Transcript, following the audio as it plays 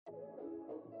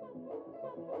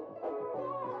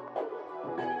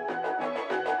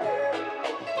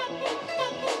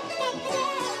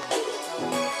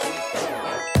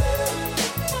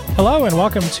Hello and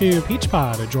welcome to Peach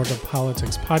Pod, a Georgia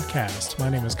politics podcast. My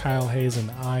name is Kyle Hayes and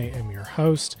I am your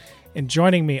host. And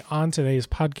joining me on today's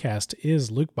podcast is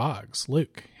Luke Boggs.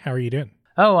 Luke, how are you doing?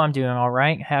 Oh, I'm doing all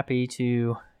right. Happy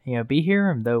to be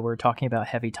here. Though we're talking about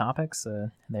heavy topics,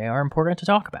 they are important to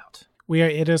talk about.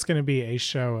 It is going to be a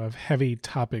show of heavy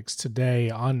topics today.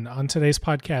 On today's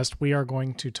podcast, we are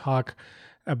going to talk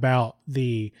about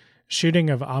the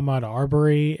shooting of Ahmaud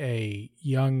Arbery, a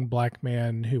young black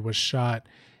man who was shot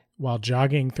while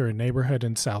jogging through a neighborhood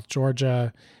in South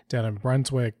Georgia, down in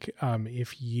Brunswick.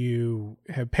 If you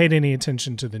have paid any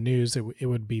attention to the news, it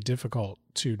would be difficult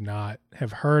to not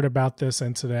have heard about this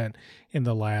incident in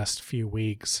the last few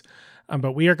weeks.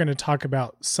 But we are going to talk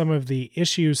about some of the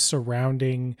issues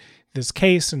surrounding this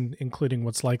case, and including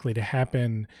what's likely to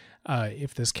happen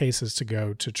if this case is to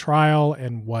go to trial,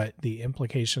 and what the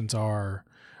implications are,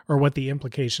 or what the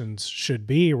implications should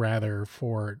be, rather,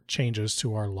 for changes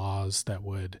to our laws that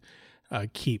would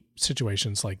keep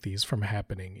situations like these from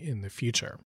happening in the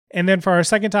future. And then for our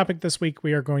second topic this week,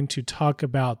 we are going to talk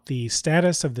about the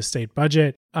status of the state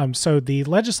budget. So the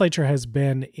legislature has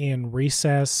been in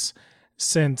recess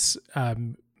since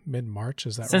mid-March,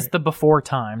 is that right? Since the before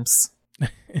times.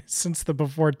 since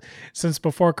before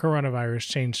coronavirus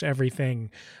changed everything.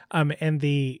 And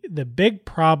the big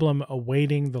problem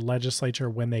awaiting the legislature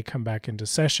when they come back into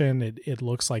session, it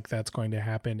looks like that's going to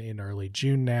happen in early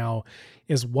June now,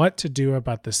 is what to do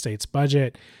about the state's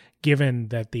budget, given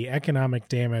that the economic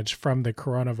damage from the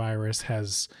coronavirus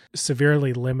has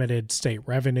severely limited state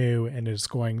revenue and is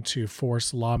going to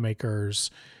force lawmakers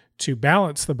to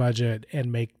balance the budget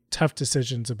and make tough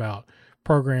decisions about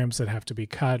programs that have to be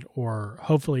cut, or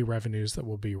hopefully revenues that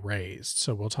will be raised.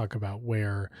 So we'll talk about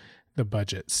where the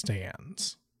budget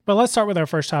stands. But let's start with our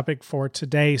first topic for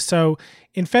today. So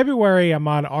in February,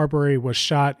 Ahmaud Arbery was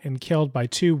shot and killed by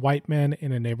two white men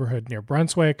in a neighborhood near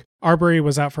Brunswick. Arbery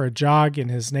was out for a jog in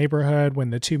his neighborhood when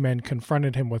the two men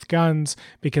confronted him with guns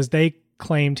because they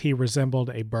claimed he resembled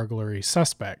a burglary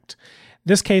suspect.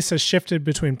 This case has shifted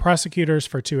between prosecutors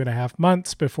for 2.5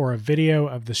 months before a video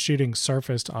of the shooting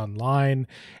surfaced online,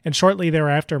 and shortly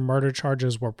thereafter, murder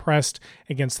charges were pressed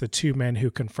against the two men who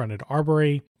confronted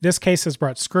Arbery. This case has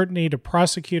brought scrutiny to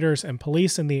prosecutors and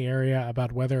police in the area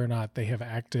about whether or not they have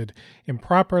acted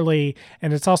improperly,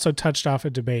 and it's also touched off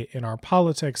a debate in our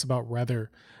politics about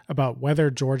whether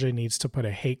Georgia needs to put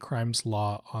a hate crimes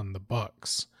law on the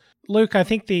books. Luke, I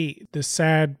think the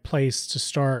sad place to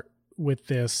start with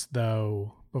this,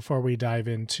 though, before we dive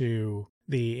into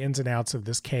the ins and outs of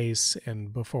this case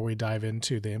and before we dive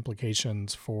into the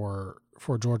implications for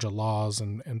Georgia laws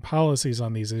and policies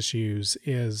on these issues,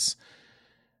 is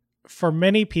for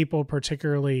many people,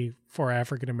 particularly for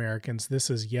African Americans,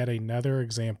 this is yet another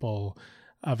example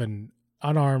of an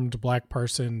unarmed black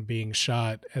person being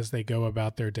shot as they go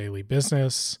about their daily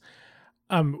business.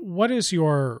 What is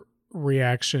your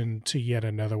reaction to yet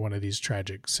another one of these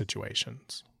tragic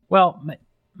situations? Well,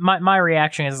 my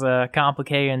reaction is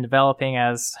complicated and developing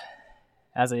as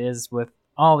it is with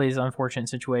all these unfortunate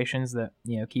situations that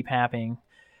keep happening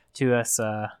to us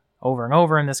over and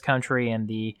over in this country, and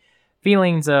the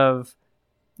feelings of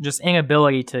just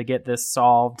inability to get this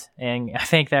solved. And I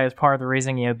think that is part of the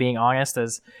reason, being honest,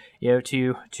 as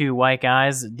two white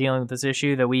guys dealing with this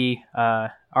issue, that we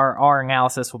our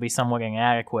analysis will be somewhat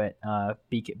inadequate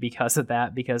because of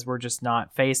that, because we're just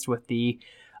not faced with the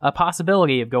a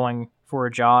possibility of going for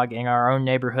a jog in our own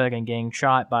neighborhood and getting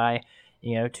shot by,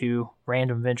 two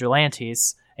random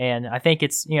vigilantes. And I think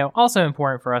it's, also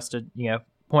important for us to,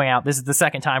 point out this is the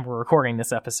second time we're recording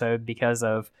this episode because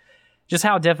of just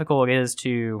how difficult it is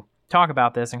to talk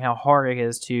about this and how hard it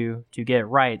is to get it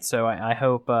right. So I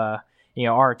hope,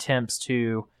 our attempts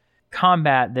to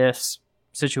combat this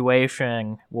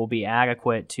situation will be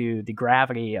adequate to the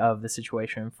gravity of the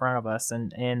situation in front of us.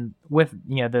 And with,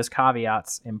 those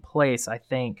caveats in place, I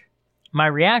think my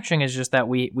reaction is just that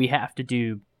we have to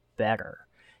do better.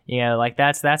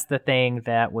 That's the thing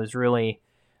that was really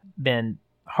been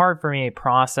hard for me to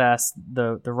process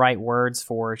the right words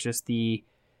for, is just the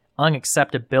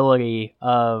unacceptability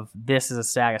of this as a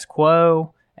status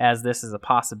quo, as this is a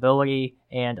possibility,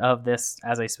 and of this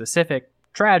as a specific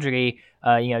tragedy,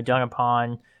 done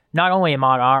upon not only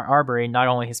Ahmaud Arbery, not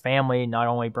only his family, not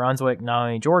only Brunswick, not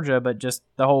only Georgia, but just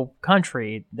the whole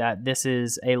country, that this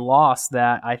is a loss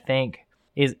that I think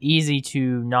is easy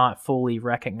to not fully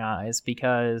recognize,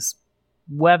 because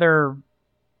whether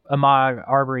Ahmaud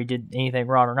Arbery did anything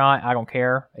wrong or not, I don't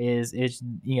care.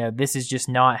 This is just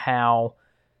not how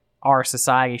our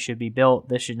society should be built.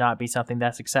 This should not be something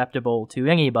that's acceptable to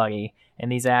anybody, and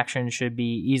these actions should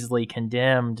be easily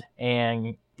condemned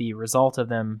and the result of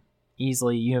them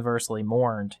easily universally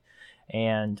mourned.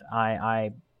 And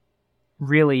I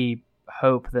really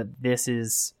hope that this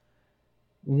is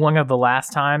one of the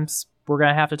last times we're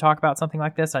going to have to talk about something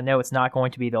like this. I know it's not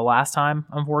going to be the last time,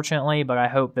 unfortunately, but I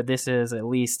hope that this is at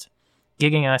least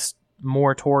getting us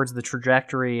more towards the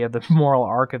trajectory of the moral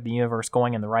arc of the universe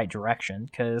going in the right direction,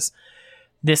 because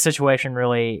this situation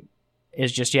really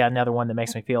is just yet another one that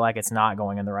makes me feel like it's not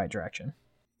going in the right direction.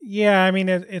 Yeah, I mean,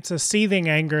 it's a seething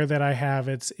anger that I have.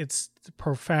 It's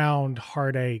profound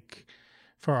heartache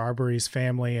for Arbery's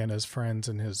family and his friends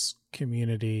and his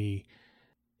community,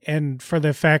 and for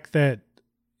the fact that,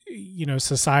 you know,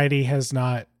 society has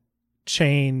not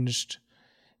changed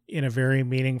in a very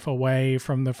meaningful way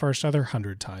from the first other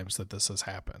 100 times that this has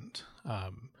happened.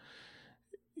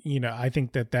 You know, I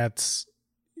think that's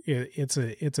it's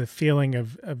a feeling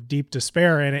of deep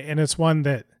despair, and it's one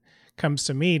that comes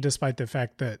to me despite the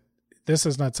fact that this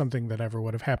is not something that ever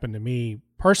would have happened to me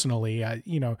personally. I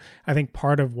think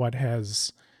part of what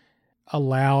has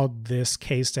allowed this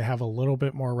case to have a little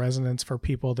bit more resonance for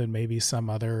people than maybe some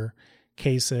other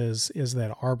cases is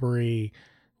that Arbery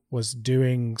was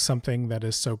doing something that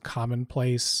is so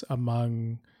commonplace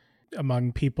among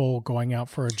people going out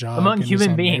for a job, among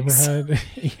human beings.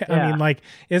 Yeah. I mean, like,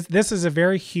 this is a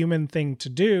very human thing to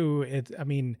do.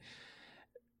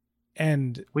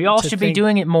 And we all should be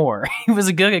doing it more. He was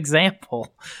a good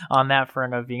example on that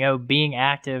front of, you know, being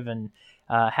active and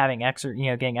having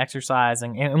getting exercise.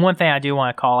 And one thing I do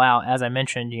want to call out, as I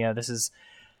mentioned, you know, this is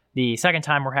the second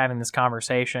time we're having this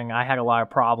conversation. I had a lot of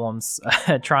problems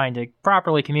trying to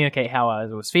properly communicate how I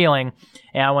was feeling.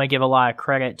 And I want to give a lot of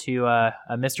credit to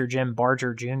Mr. Jim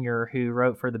Barger Jr., who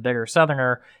wrote for the Bitter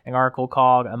Southerner an article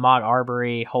called Ahmaud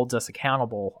Arbery Holds Us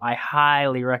Accountable. I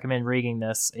highly recommend reading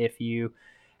this if you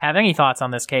have any thoughts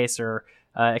on this case, or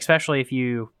especially if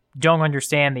you don't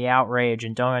understand the outrage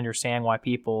and don't understand why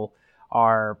people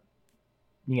are,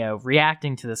 you know,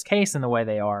 reacting to this case in the way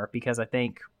they are, because I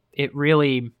think it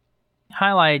really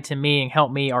highlighted to me and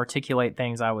helped me articulate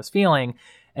things I was feeling,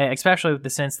 especially with the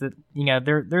sense that, you know,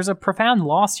 there's a profound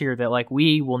loss here that, like,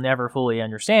 we will never fully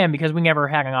understand because we never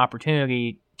had an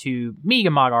opportunity to meet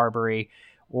Ahmaud Arbery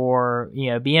or, you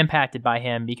know, be impacted by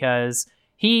him, because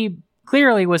he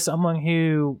clearly was someone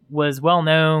who was well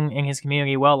known in his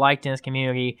community, well liked in his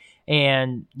community,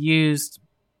 and used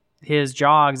his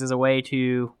jogs as a way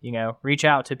to, you know, reach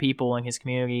out to people in his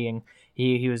community. And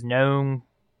he was known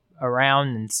around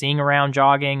and seen around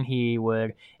jogging. He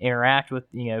would interact with,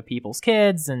 you know, people's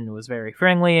kids, and was very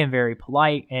friendly and very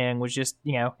polite, and was just,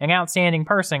 you know, an outstanding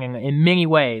person in many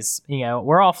ways. You know,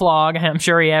 we're all flawed. I'm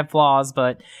sure he had flaws,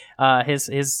 but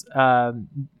the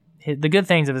good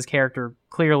things of his character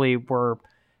clearly were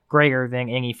greater than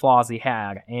any flaws he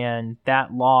had. And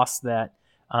that loss that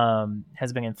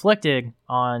has been inflicted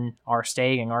on our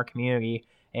state and our community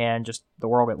and just the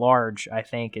world at large, I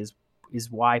think is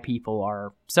why people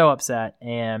are so upset.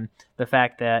 And the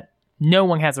fact that no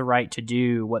one has a right to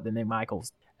do what the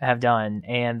McMichaels have done,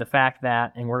 and the fact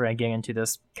that, and we're going to get into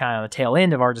this kind of the tail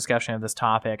end of our discussion of this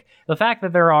topic, the fact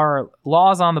that there are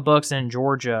laws on the books in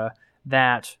Georgia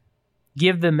that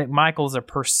give the McMichaels a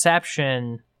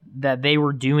perception that they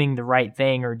were doing the right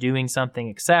thing or doing something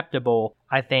acceptable,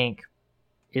 I think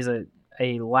is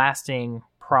a lasting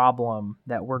problem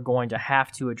that we're going to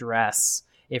have to address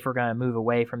if we're going to move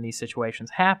away from these situations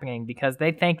happening, because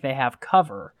they think they have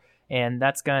cover, and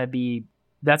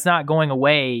that's not going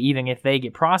away. Even if they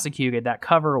get prosecuted, that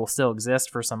cover will still exist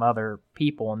for some other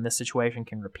people, and this situation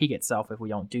can repeat itself if we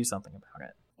don't do something about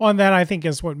it. Well, and that, I think,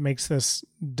 is what makes this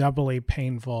doubly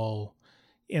painful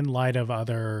in light of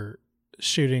other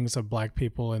shootings of Black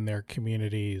people in their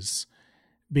communities,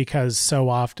 because so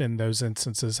often those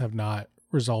instances have not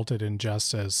resulted in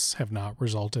justice, have not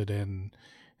resulted in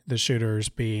the shooters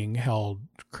being held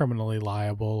criminally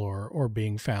liable or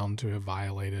being found to have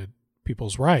violated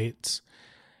people's rights.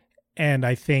 And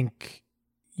I think,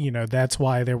 you know, that's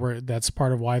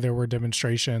part of why there were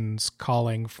demonstrations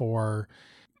calling for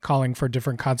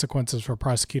different consequences for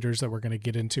prosecutors that we're going to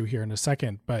get into here in a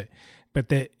second. But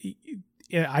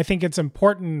I think it's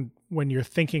important when you're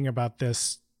thinking about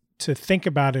this to think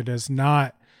about it as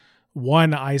not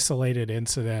one isolated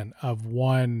incident of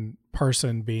one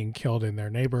person being killed in their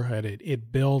neighborhood.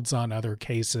 It builds on other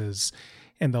cases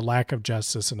and the lack of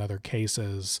justice in other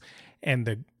cases,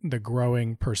 and the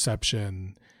growing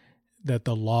perception that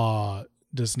the law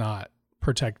does not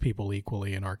protect people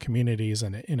equally in our communities,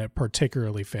 and it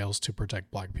particularly fails to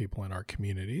protect Black people in our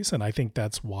communities. And I think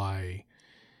that's why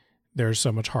there's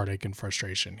so much heartache and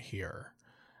frustration here.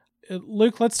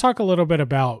 Luke, let's talk a little bit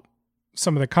about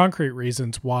some of the concrete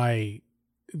reasons why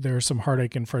there's some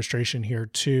heartache and frustration here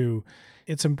too.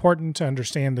 It's important to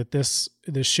understand that this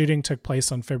shooting took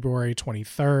place on February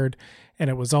 23rd, and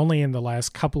it was only in the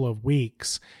last couple of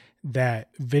weeks that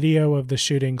video of the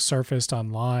shooting surfaced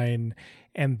online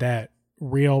and that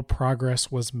real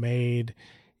progress was made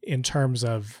in terms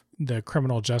of the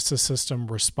criminal justice system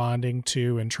responding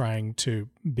to and trying to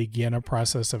begin a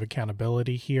process of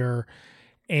accountability here.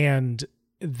 And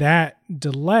that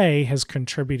delay has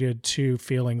contributed to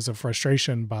feelings of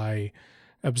frustration by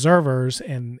observers,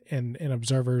 and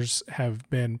observers have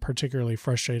been particularly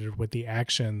frustrated with the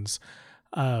actions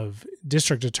of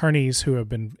district attorneys who have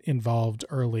been involved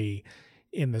early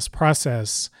in this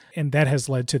process, and that has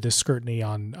led to the scrutiny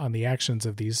on the actions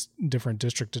of these different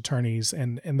district attorneys.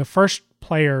 And the first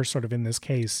player sort of in this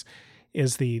case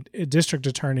is the district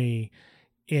attorney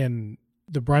in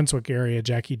the Brunswick area,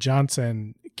 Jackie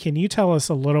Johnson. Can you tell us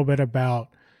a little bit about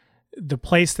the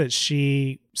place that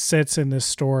she sits in this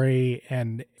story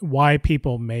and why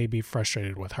people may be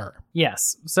frustrated with her?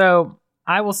 Yes. So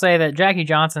I will say that Jackie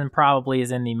Johnson probably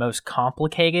is in the most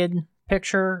complicated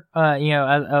picture,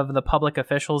 of the public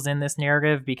officials in this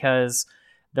narrative, because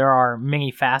there are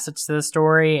many facets to the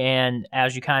story. And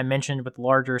as you kind of mentioned with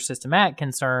larger systematic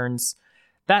concerns,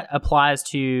 that applies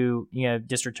to,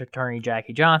 District Attorney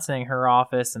Jackie Johnson and her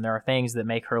office. And there are things that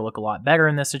make her look a lot better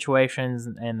in this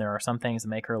situation, and there are some things that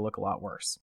make her look a lot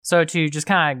worse. So to just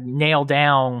kind of nail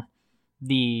down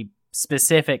the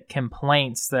specific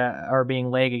complaints that are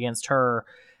being laid against her,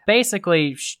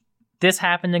 basically, this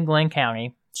happened in Glenn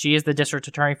County. She is the district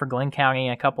attorney for Glenn County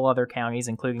and a couple other counties,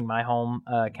 including my home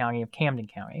county of Camden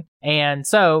County. And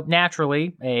so,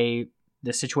 naturally,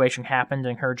 the situation happened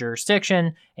in her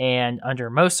jurisdiction, and under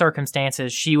most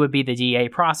circumstances, she would be the DA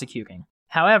prosecuting.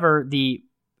 However, the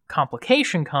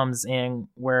complication comes in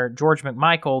where George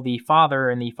McMichael, the father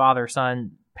and the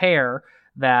father-son pair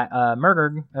that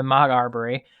murdered Ahmaud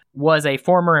Arbery, was a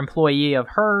former employee of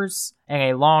hers and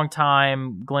a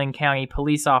longtime Glenn County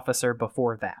police officer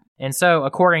before that. And so,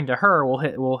 according to her,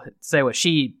 we'll say what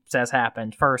she says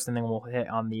happened first, and then we'll hit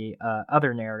on the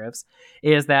other narratives,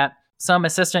 is that some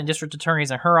assistant district attorneys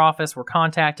in her office were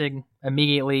contacted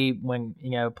immediately when,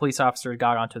 police officers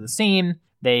got onto the scene.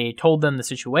 They told them the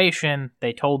situation.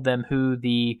 They told them who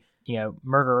the,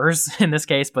 murderers in this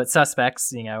case, but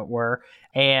suspects, were.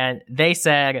 And they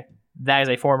said, that is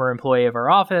a former employee of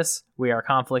our office. We are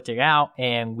conflicted out,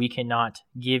 and we cannot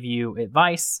give you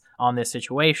advice on this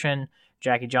situation.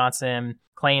 Jackie Johnson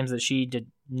claims that she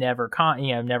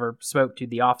never spoke to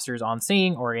the officers on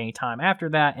scene or any time after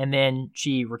that, and then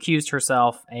she recused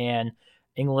herself and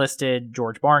enlisted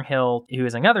George Barnhill, who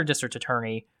is another district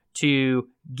attorney, to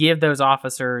give those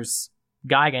officers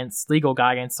legal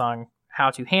guidance on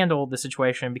how to handle the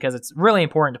situation, because it's really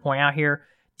important to point out here,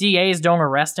 DAs don't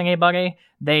arrest anybody.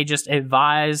 They just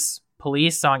advise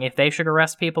police on if they should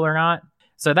arrest people or not.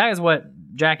 So that is what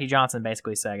Jackie Johnson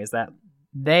basically said, is that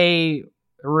they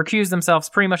recused themselves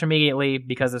pretty much immediately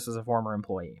because this was a former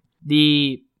employee.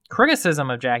 The criticism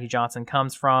of Jackie Johnson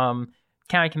comes from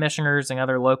county commissioners and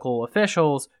other local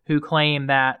officials who claim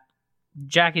that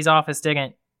Jackie's office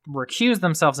didn't recuse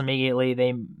themselves immediately.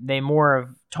 They more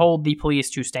have told the police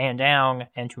to stand down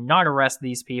and to not arrest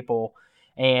these people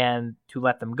and to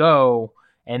let them go,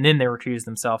 and then they recused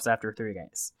themselves after 3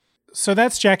 days. So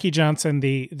that's Jackie Johnson,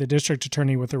 the district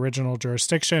attorney with original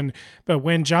jurisdiction. But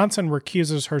when Johnson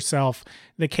recuses herself,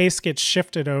 the case gets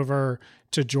shifted over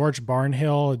to George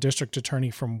Barnhill, a district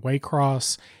attorney from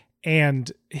Waycross.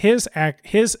 And his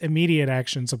immediate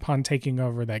actions upon taking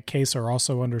over that case are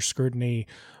also under scrutiny.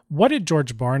 What did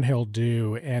George Barnhill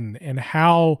do, and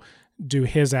how do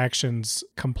his actions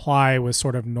comply with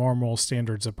sort of normal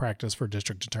standards of practice for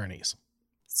district attorneys?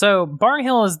 So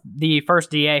Barnhill is the first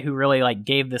DA who really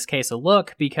gave this case a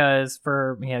look, because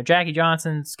for Jackie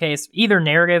Johnson's case, either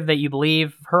narrative that you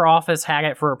believe, her office had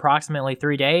it for approximately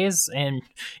 3 days, and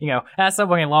as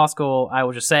someone in law school, I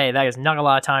will just say that is not a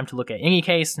lot of time to look at any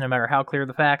case, no matter how clear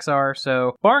the facts are.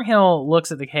 So Barnhill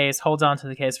looks at the case, holds on to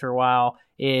the case for a while,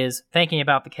 is thinking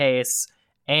about the case,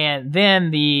 and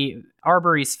then the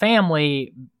Arbery's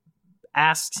family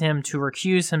asks him to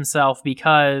recuse himself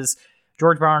because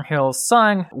George Barnhill's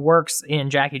son works in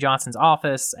Jackie Johnson's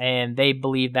office, and they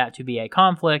believe that to be a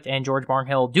conflict, and George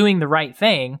Barnhill doing the right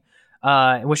thing,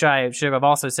 which I should have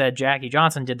also said Jackie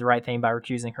Johnson did the right thing by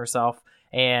recusing herself,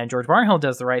 and George Barnhill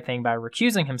does the right thing by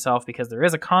recusing himself because there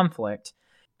is a conflict.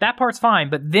 That part's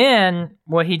fine, but then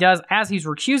what he does as he's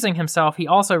recusing himself, he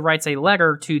also writes a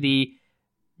letter to the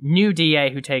new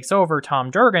DA who takes over, Tom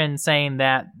Durgan, saying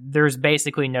that there's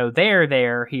basically no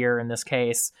there here in this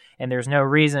case, and there's no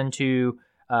reason to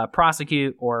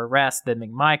prosecute or arrest the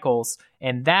McMichaels.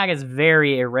 And that is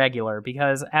very irregular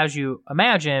because, as you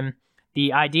imagine,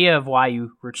 the idea of why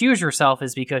you recuse yourself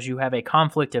is because you have a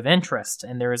conflict of interest.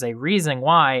 And there is a reason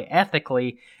why,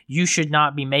 ethically, you should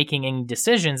not be making any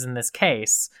decisions in this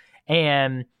case.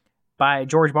 And by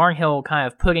George Barnhill kind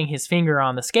of putting his finger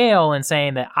on the scale and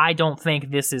saying that I don't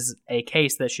think this is a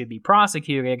case that should be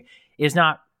prosecuted, is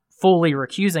not fully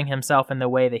recusing himself in the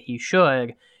way that he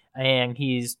should, and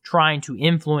he's trying to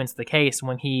influence the case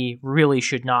when he really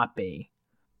should not be.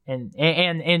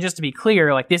 And just to be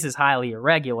clear, like, this is highly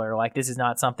irregular. Like, this is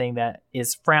not something that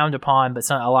is frowned upon, but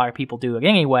a lot of people do it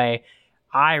anyway.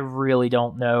 I really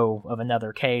don't know of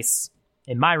another case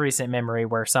in my recent memory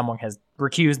where someone has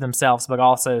recused themselves but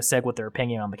also said what their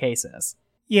opinion on the case is.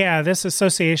 Yeah, this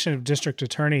Association of District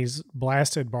Attorneys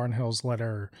blasted Barnhill's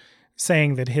letter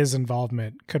saying that his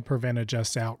involvement could prevent a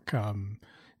just outcome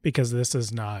because this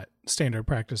is not standard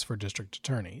practice for district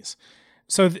attorneys.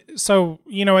 So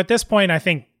at this point, I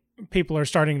think people are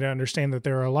starting to understand that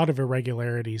there are a lot of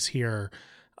irregularities here,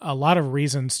 a lot of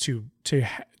reasons to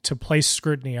place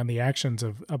scrutiny on the actions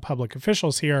of public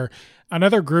officials here.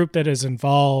 Another group that is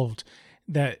involved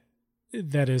that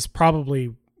is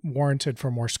probably warranted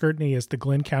for more scrutiny is the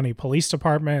Glynn County Police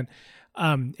Department.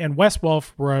 And Wes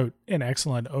Wolf wrote an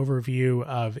excellent overview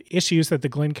of issues that the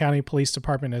Glynn County Police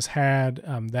Department has had.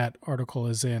 That article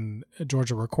is in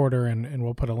Georgia Recorder, and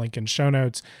we'll put a link in show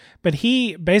notes. But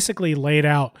he basically laid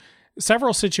out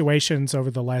several situations over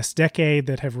the last decade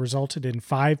that have resulted in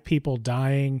 5 people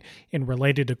dying and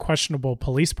related to questionable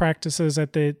police practices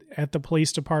at the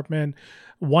police department.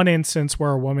 One instance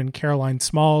where a woman, Caroline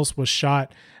Smalls, was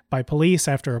shot by police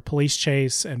after a police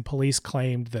chase, and police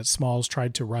claimed that Smalls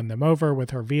tried to run them over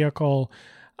with her vehicle.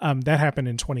 That happened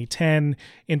in 2010.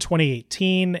 In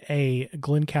 2018, a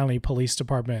Glynn County Police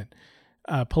Department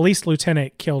police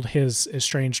lieutenant killed his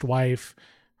estranged wife,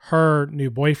 her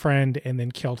new boyfriend, and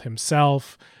then killed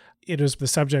himself. It was the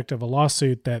subject of a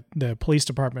lawsuit that the police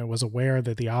department was aware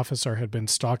that the officer had been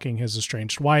stalking his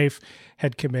estranged wife,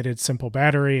 had committed simple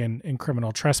battery and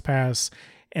criminal trespass,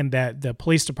 and that the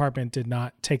police department did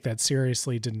not take that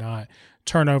seriously, did not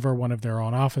turn over one of their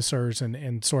own officers,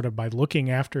 and sort of by looking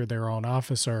after their own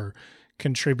officer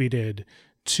contributed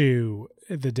to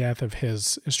the death of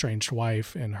his estranged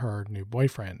wife and her new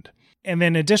boyfriend. And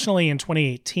then additionally, in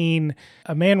 2018,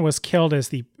 a man was killed as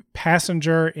the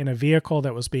passenger in a vehicle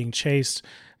that was being chased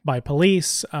by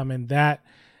police, and that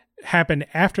happened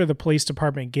after the police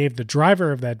department gave the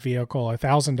driver of that vehicle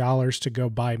 $1,000 to go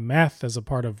buy meth as a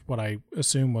part of what I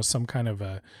assume was some kind of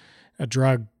a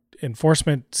drug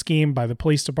enforcement scheme by the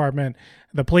police department.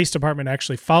 The police department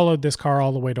actually followed this car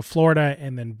all the way to Florida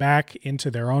and then back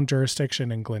into their own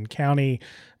jurisdiction in Glynn County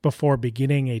before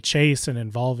beginning a chase and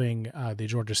involving the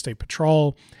Georgia State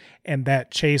Patrol. And that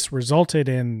chase resulted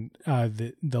in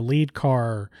the lead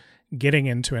car getting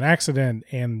into an accident,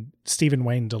 and Stephen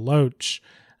Wayne DeLoach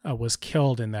was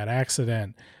killed in that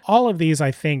accident. All of these,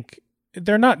 I think,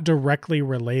 they're not directly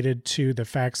related to the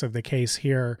facts of the case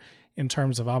here in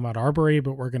terms of Ahmaud Arbery,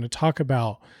 but we're going to talk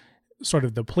about sort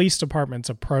of the police department's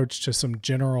approach to some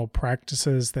general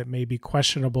practices that may be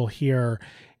questionable here.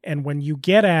 And when you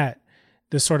get at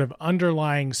the sort of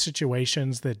underlying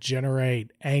situations that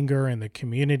generate anger in the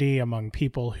community among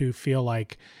people who feel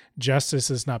like justice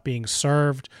is not being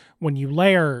served, when you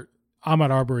layer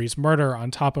Ahmaud Arbery's murder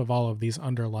on top of all of these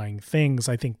underlying things,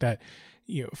 I think that,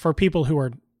 for people who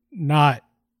are not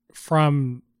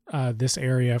from this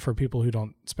area, for people who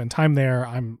don't spend time there,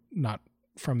 I'm not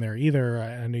from there either.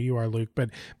 I know you are, Luke, but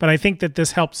I think that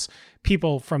this helps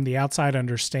people from the outside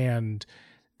understand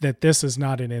that this is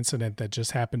not an incident that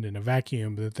just happened in a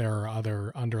vacuum, that there are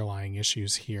other underlying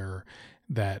issues here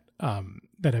that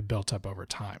have built up over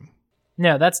time.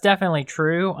 No, that's definitely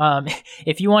true.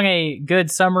 If you want a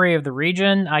good summary of the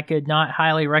region, I could not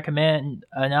highly recommend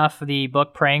enough the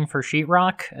book Praying for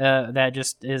Sheetrock. That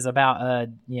just is about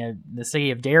the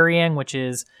city of Darien, which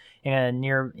is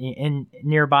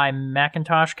nearby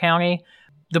McIntosh County.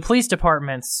 The police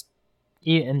departments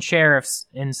and sheriffs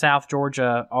in South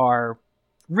Georgia are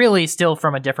really still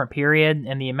from a different period,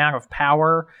 and the amount of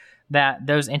power that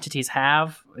those entities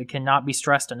have cannot be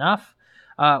stressed enough.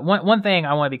 One thing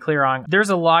I want to be clear on,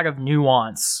 there's a lot of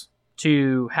nuance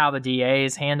to how the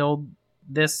DAs handled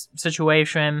this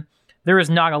situation. There is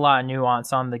not a lot of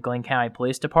nuance on the Glynn County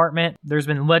Police Department. There's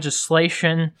been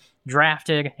legislation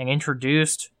drafted and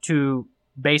introduced to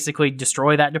basically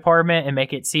destroy that department and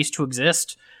make it cease to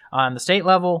exist on the state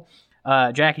level.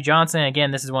 Jackie Johnson, again,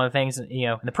 this is one of the things,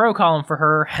 in the pro column for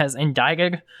her, has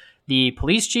indicted the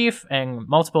police chief and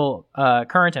multiple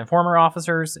current and former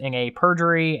officers in a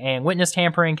perjury and witness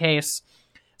tampering case.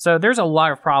 So there's a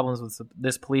lot of problems with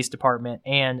this police department,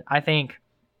 and I think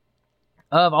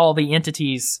of all the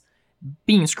entities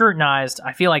being scrutinized,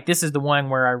 I feel like this is the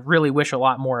one where I really wish a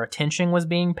lot more attention was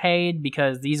being paid,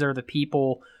 because these are the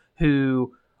people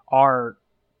who are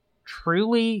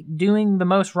truly doing the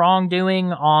most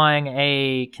wrongdoing on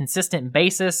a consistent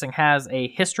basis and has a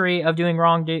history of doing the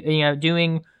wrong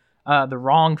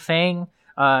thing.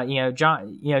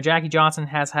 Jackie Johnson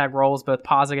has had roles both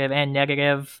positive and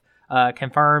negative,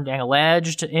 confirmed and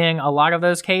alleged in a lot of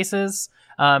those cases,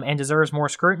 and deserves more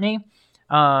scrutiny.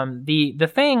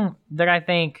 The thing that I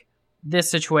think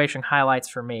this situation highlights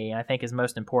for me, and I think is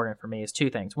most important for me, is two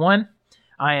things. One,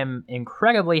 I am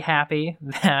incredibly happy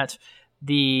that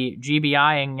the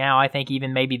GBI, and now I think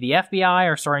even maybe the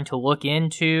FBI, are starting to look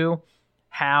into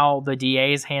how the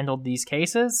DAs handled these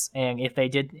cases and if they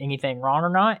did anything wrong or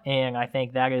not. And I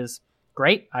think that is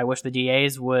great. I wish the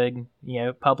DAs would,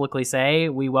 publicly say,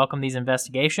 we welcome these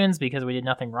investigations because we did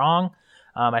nothing wrong.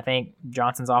 I think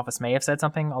Johnson's office may have said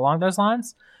something along those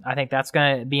lines. I think that's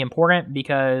going to be important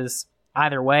because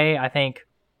either way, I think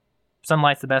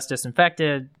sunlight's the best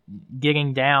disinfected.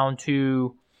 Getting down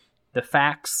to the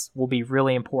facts will be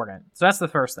really important. So that's the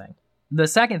first thing. The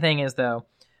second thing is, though,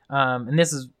 and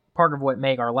this is part of what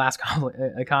made our last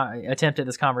attempt at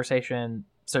this conversation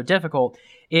so difficult,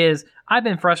 is I've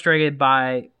been frustrated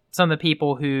by some of the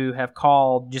people who have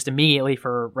called just immediately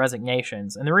for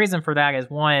resignations. And the reason for that is,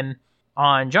 one,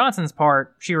 on Johnson's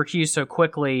part, she recused so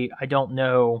quickly, I don't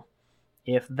know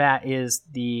if that is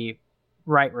the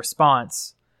right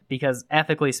response, because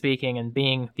ethically speaking, and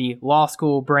being the law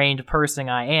school brained person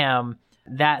I am,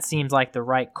 that seems like the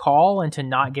right call, and to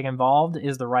not get involved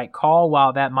is the right call.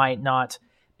 While that might not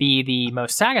be the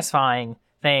most satisfying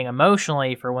thing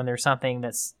emotionally for when there's something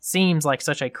that seems like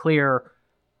such a clear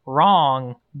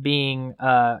wrong being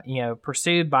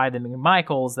pursued by the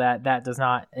McMichaels, that does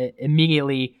not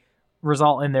immediately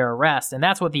result in their arrest. And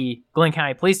that's what the Glenn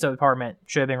County Police Department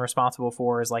should have been responsible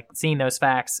for, is like seeing those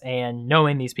facts and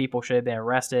knowing these people should have been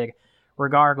arrested,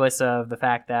 regardless of the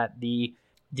fact that the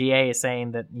DA is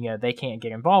saying that they can't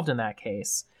get involved in that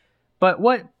case. But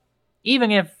even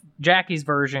if Jackie's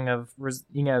version of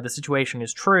the situation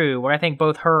is true, what I think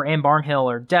both her and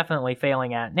Barnhill are definitely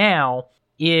failing at now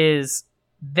is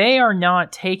they are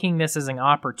not taking this as an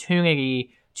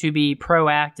opportunity to be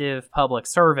proactive public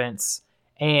servants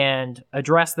and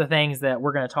address the things that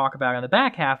we're going to talk about in the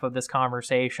back half of this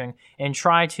conversation, and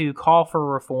try to call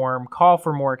for reform, call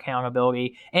for more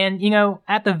accountability, and,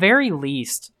 at the very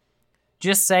least,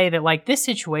 just say that, this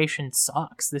situation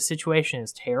sucks. This situation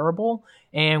is terrible.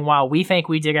 And while we think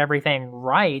we did everything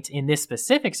right in this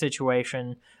specific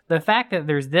situation, the fact that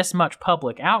there's this much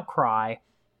public outcry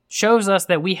shows us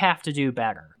that we have to do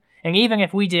better. And even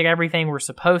if we did everything we're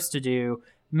supposed to do,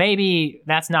 maybe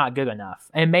that's not good enough.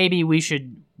 And maybe we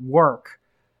should work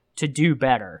to do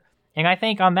better. And I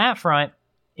think on that front,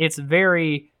 it's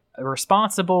very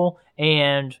responsible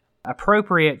and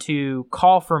appropriate to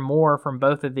call for more from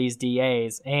both of these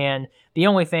DAs. And the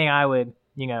only thing I would,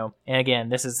 and again,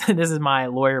 this is my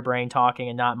lawyer brain talking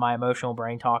and not my emotional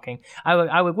brain talking.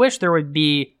 I would wish there would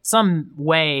be some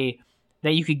way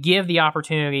that you could give the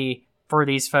opportunity for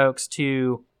these folks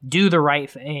to do the right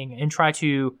thing and try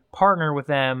to partner with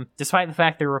them, despite the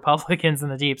fact they're Republicans in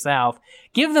the Deep South.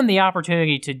 Give them the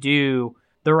opportunity to do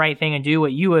the right thing and do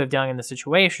what you would have done in the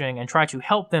situation, and try to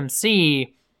help them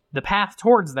see the path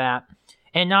towards that,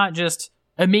 and not just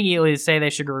immediately say they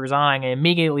should resign and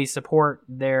immediately support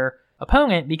their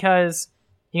opponent. Because,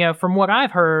 from what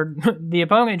I've heard, the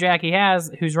opponent Jackie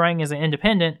has, who's running as an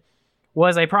independent,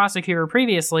 was a prosecutor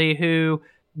previously who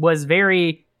was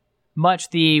very much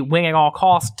the win at all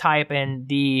cost type and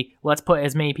the let's put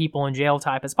as many people in jail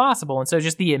type as possible. And so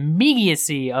just the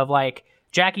immediacy of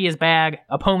Jackie is bad,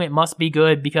 opponent must be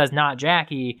good because not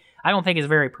Jackie, I don't think is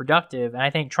very productive. And I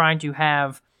think trying to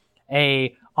have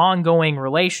a ongoing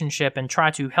relationship and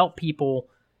try to help people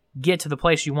get to the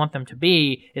place you want them to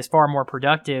be is far more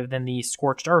productive than the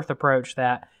scorched earth approach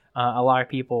that a lot of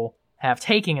people have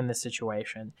taken in this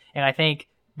situation. And I think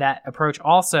that approach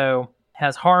also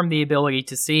has harmed the ability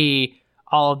to see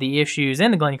all of the issues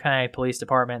in the Glenn County Police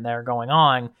Department that are going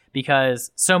on,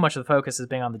 because so much of the focus has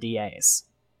been on the DAs.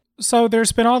 So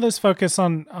there's been all this focus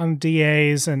on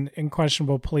DAs and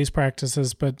questionable police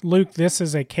practices, but Luke, this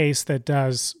is a case that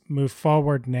does move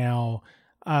forward now.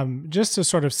 Just to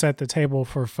sort of set the table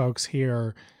for folks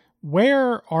here,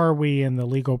 where are we in the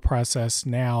legal process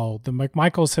now? The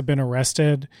McMichaels have been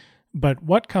arrested, but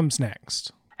what comes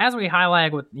next? As we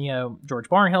highlighted with George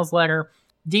Barnhill's letter,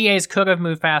 DAs could have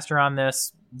moved faster on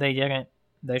this. They didn't.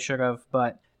 They should have.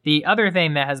 But The other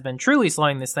thing that has been truly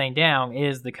slowing this thing down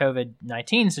is the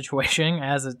COVID-19 situation.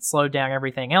 As it slowed down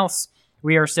everything else,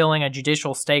 we are still in a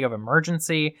judicial state of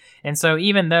emergency. And so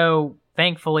even though,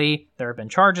 thankfully, there have been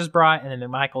charges brought and the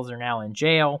McMichaels are now in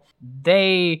jail,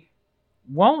 they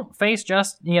won't face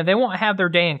they won't have their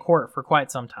day in court for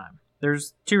quite some time.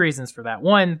 There's two reasons for that.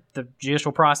 One, the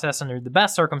judicial process under the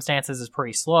best circumstances is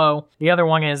pretty slow. The other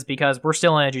one is because we're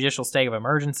still in a judicial state of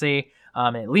emergency,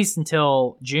 at least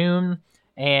until June.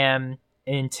 And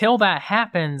until that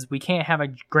happens, we can't have a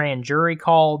grand jury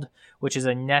called, which is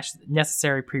a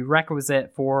necessary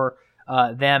prerequisite for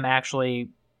them actually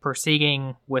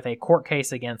proceeding with a court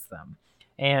case against them.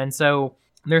 And so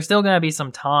there's still going to be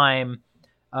some time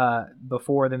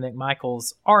before the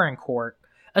McMichaels are in court,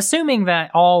 assuming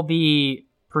that all the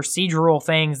procedural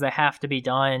things that have to be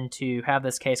done to have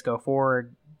this case go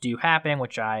forward do happen,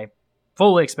 which I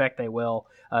fully expect they will,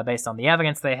 based on the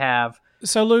evidence they have.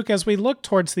 So, Luke, as we look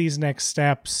towards these next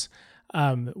steps,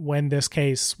 when this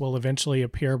case will eventually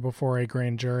appear before a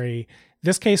grand jury,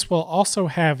 this case will also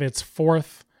have its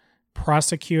fourth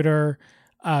prosecutor.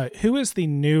 Who is the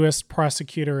newest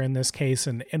prosecutor in this case,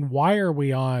 and why are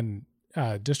we on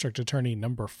District Attorney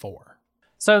number 4?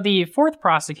 So the fourth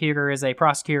prosecutor is a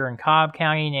prosecutor in Cobb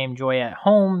County named Joyette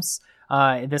Holmes.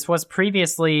 This was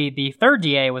previously, the third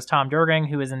DA was Tom Durgan,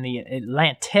 who is in the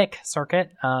Atlantic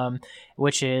Circuit,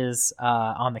 which is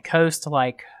on the coast,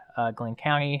 like Glenn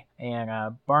County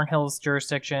and Barnhill's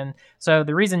jurisdiction. So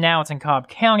the reason now it's in Cobb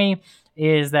County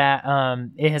is that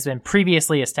it has been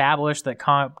previously established that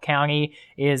Cobb County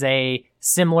is a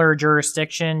similar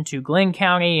jurisdiction to Glenn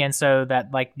County, and so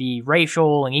that like the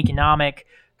racial and economic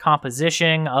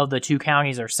composition of the two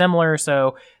counties are similar.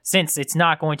 So since it's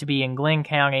not going to be in Glenn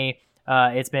County,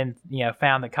 it's been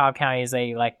found that Cobb County is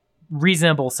a like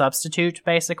reasonable substitute,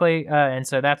 basically, and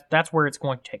so that's where it's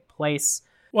going to take place.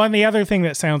 Well, and the other thing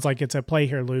that sounds like it's at play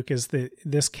here, Luke, is that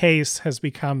this case has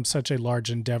become such a large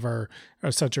endeavor,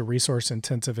 or such a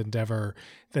resource-intensive endeavor,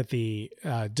 that the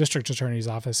district attorney's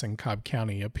office in Cobb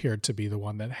County appeared to be the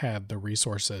one that had the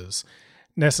resources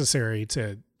necessary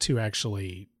to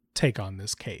actually take on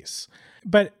this case.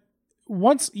 But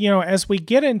once, as we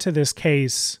get into this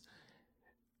case,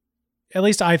 at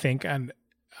least I think, and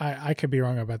I could be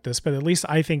wrong about this, but at least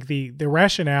I think the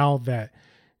rationale that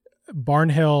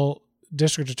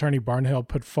District Attorney Barnhill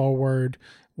put forward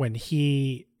when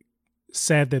he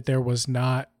said that there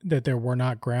were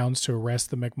not grounds to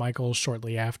arrest the McMichaels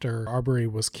shortly after Arbery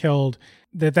was killed,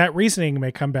 that reasoning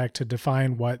may come back to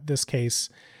define what this case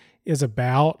is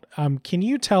about. Can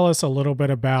you tell us a little bit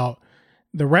about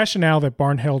the rationale that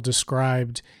Barnhill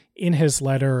described in his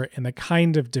letter and the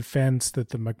kind of defense that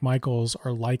the McMichaels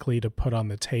are likely to put on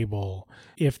the table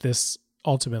if this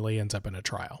ultimately ends up in a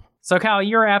trial? So, Kyle,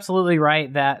 you're absolutely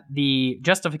right that the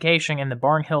justification in the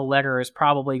Barnhill letter is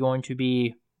probably going to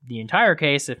be the entire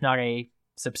case, if not a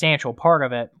substantial part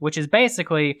of it, which is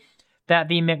basically that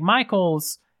the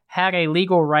McMichaels had a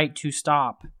legal right to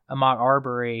stop Ahmaud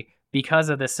Arbery because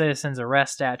of the citizen's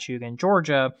arrest statute in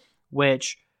Georgia,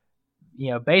 which,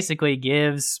 basically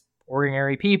gives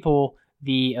ordinary people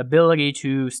the ability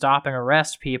to stop and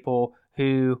arrest people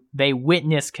who they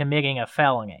witness committing a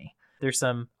felony. There's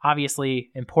some obviously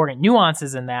important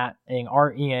nuances in that,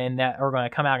 that are going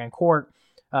to come out in court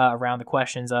around the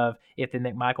questions of if the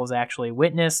McMichaels actually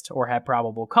witnessed or had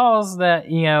probable cause that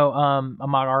Ahmaud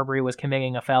Arbery was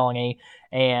committing a felony,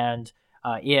 and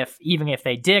even if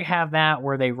they did have that,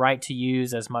 were they right to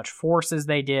use as much force as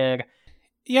they did?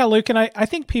 Yeah, Luke, and I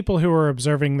think people who are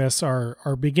observing this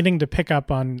are beginning to pick up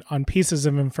on pieces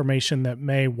of information that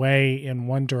may weigh in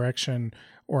one direction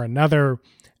or another.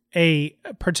 A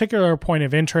particular point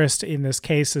of interest in this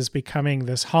case is becoming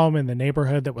this home in the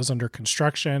neighborhood that was under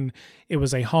construction. It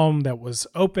was a home that was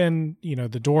open. The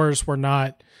doors were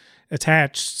not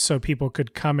attached, so people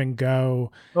could come and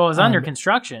go. Well, it was under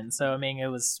construction, so it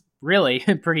was really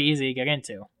pretty easy to get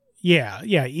into. Yeah,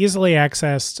 easily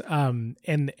accessed.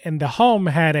 And the home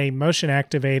had a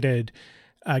motion-activated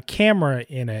camera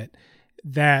in it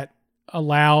that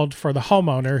allowed for the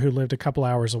homeowner, who lived a couple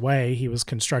hours away, he was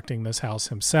constructing this house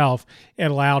himself,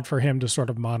 it allowed for him to sort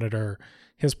of monitor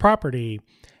his property.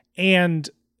 And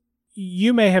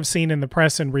you may have seen in the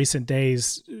press in recent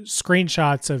days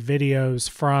screenshots of videos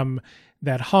from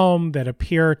that home that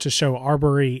appear to show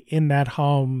Arbery in that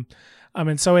home.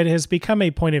 And so it has become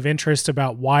a point of interest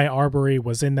about why Arbery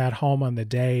was in that home on the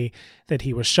day that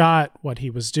he was shot, what he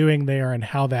was doing there, and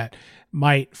how that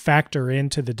might factor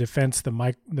into the defense the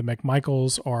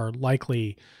McMichaels are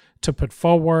likely to put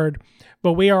forward.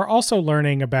 But we are also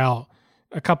learning about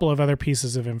a couple of other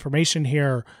pieces of information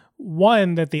here.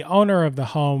 One, that the owner of the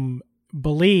home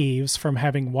believes, from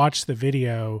having watched the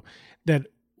video, that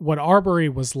what Arbery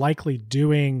was likely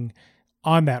doing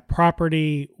on that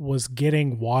property was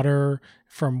getting water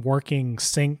from working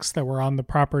sinks that were on the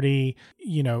property.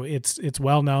 You know, it's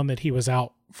well known that he was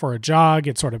out for a jog.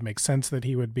 It sort of makes sense that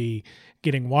he would be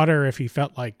getting water if he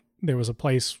felt like there was a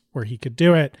place where he could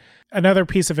do it. Another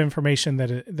piece of information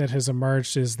that has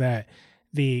emerged is that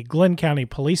the Glenn County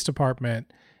Police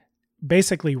Department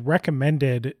basically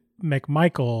recommended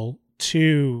McMichael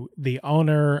to the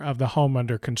owner of the home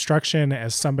under construction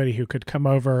as somebody who could come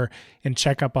over and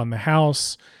check up on the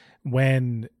house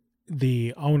when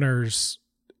the owner's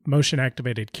motion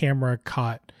activated camera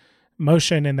caught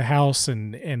motion in the house,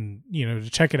 and you know, to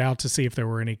check it out to see if there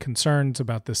were any concerns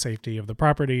about the safety of the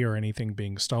property or anything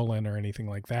being stolen or anything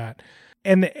like that.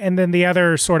 And then the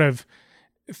other sort of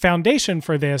foundation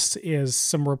for this is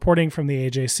some reporting from the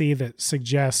AJC that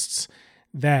suggests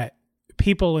that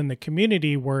people in the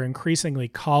community were increasingly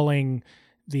calling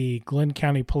the Glenn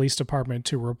County Police Department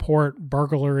to report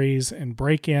burglaries and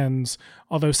break-ins,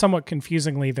 although somewhat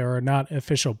confusingly, there are not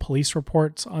official police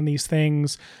reports on these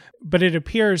things. But it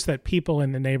appears that people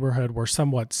in the neighborhood were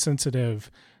somewhat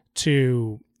sensitive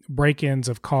to break-ins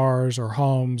of cars or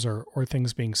homes or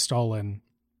things being stolen.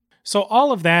 So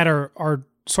all of that are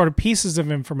sort of pieces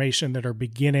of information that are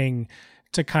beginning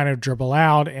to kind of dribble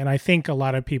out. And I think a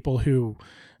lot of people who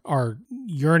are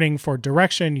yearning for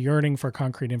direction, yearning for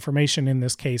concrete information in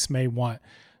this case, may want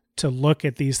to look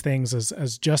at these things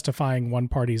as justifying one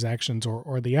party's actions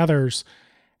or the others.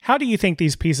 How do you think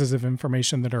these pieces of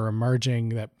information that are emerging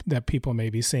that people may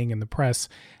be seeing in the press,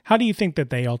 how do you think that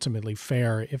they ultimately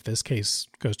fare if this case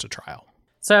goes to trial?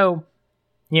 So,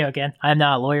 you know, again, I'm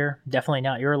not a lawyer, definitely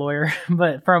not your lawyer,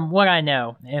 but from what I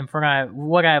know and from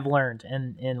what I've learned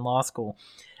in law school,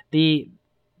 the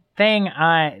thing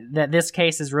that this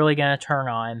case is really going to turn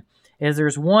on is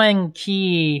there's one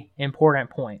key important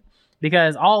point,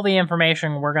 because all the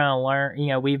information we're going to learn, you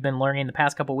know, we've been learning the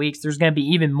past couple of weeks, there's going to be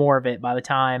even more of it by the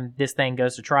time this thing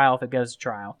goes to trial, if it goes to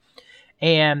trial.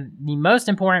 And the most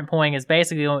important point is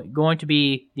basically going to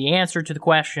be the answer to the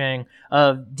question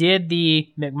of, did the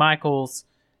McMichaels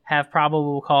have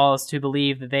probable cause to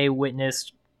believe that they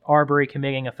witnessed Arbery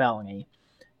committing a felony?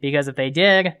 Because if they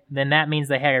did, then that means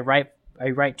they had a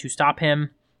right to stop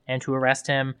him and to arrest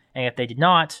him. And if they did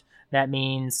not, that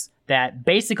means that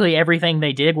basically everything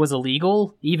they did was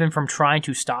illegal, even from trying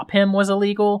to stop him was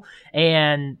illegal.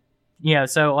 And, you know,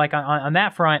 so like on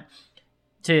that front,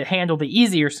 to handle the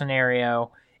easier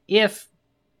scenario, if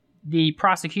the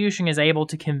prosecution is able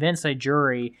to convince a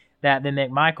jury that the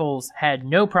McMichaels had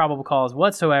no probable cause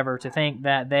whatsoever to think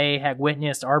that they had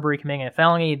witnessed Arbery committing a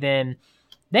felony, then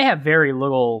they have very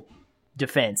little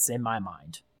defense in my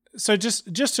mind. So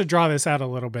just to draw this out a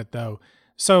little bit, though,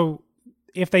 so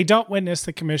if they don't witness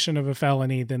the commission of a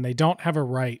felony, then they don't have a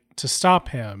right to stop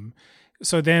him.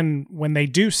 So then when they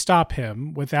do stop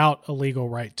him without a legal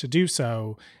right to do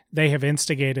so, they have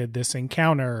instigated this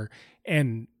encounter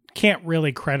and can't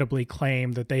really credibly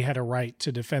claim that they had a right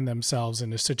to defend themselves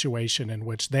in a situation in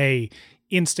which they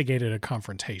instigated a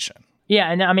confrontation.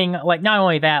 Yeah, and I mean, like, not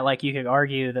only that, like, you could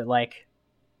argue that, like,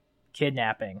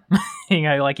 kidnapping, you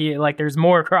know, like there's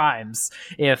more crimes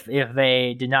if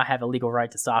they did not have a legal right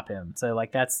to stop him. So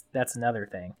like that's another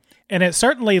thing. And it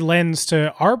certainly lends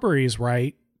to Arbery's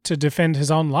right to defend his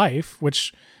own life,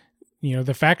 which, you know,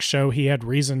 the facts show he had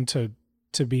reason to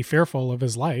be fearful of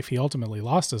his life. He ultimately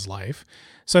lost his life.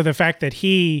 So the fact that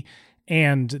he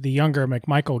and the younger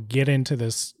McMichael get into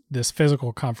this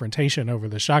physical confrontation over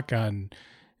the shotgun,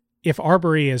 if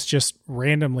Arbery is just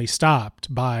randomly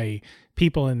stopped by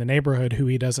people in the neighborhood who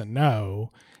he doesn't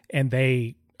know, and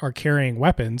they are carrying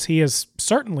weapons, he is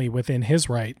certainly within his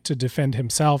right to defend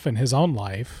himself and his own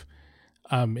life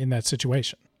in that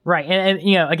situation. Right. And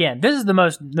you know, again, this is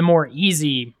the more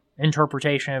easy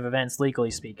interpretation of events,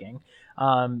 legally speaking,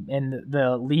 and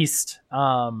the least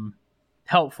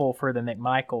helpful for the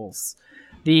McMichaels.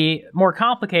 The more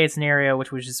complicated scenario,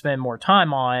 which we should spend more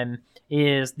time on,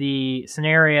 is the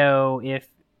scenario if,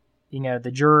 you know,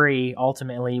 the jury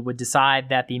ultimately would decide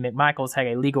that the McMichaels had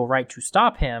a legal right to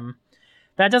stop him.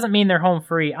 That doesn't mean they're home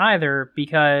free either,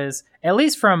 because at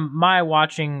least from my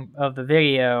watching of the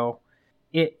video,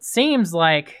 it seems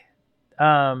like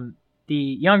the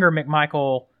younger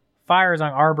McMichael fires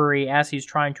on Arbery as he's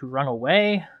trying to run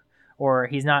away, or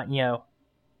he's not, you know,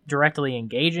 directly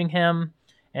engaging him.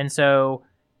 And so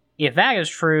if that is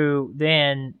true,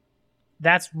 then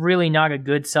that's really not a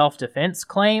good self-defense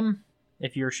claim.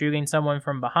 If you're shooting someone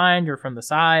from behind or from the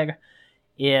side,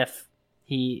 if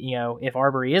if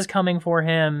Arbery is coming for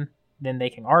him, then they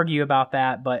can argue about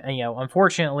that. But, you know,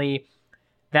 unfortunately,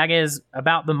 that is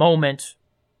about the moment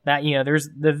that, there's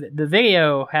the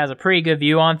video has a pretty good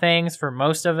view on things for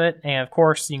most of it. And of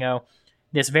course,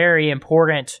 this very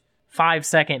important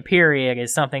 5-second period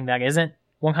is something that isn't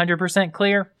 100%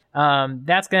 clear.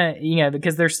 That's gonna,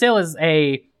 because there still is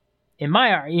in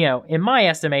my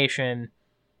estimation,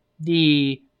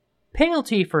 the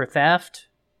penalty for theft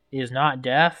is not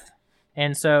death.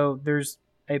 And so there's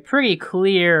a pretty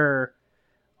clear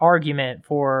argument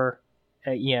for,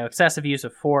 excessive use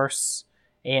of force,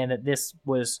 and that this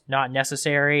was not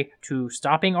necessary to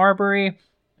stopping Arbery,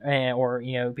 or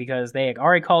because they had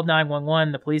already called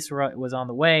 911, the police was on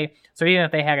the way. So even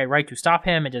if they had a right to stop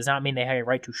him, it does not mean they had a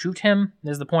right to shoot him,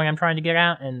 is the point I'm trying to get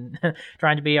at and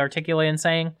trying to be articulate in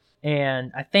saying.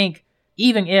 And I think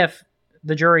even if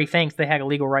the jury thinks they had a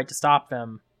legal right to stop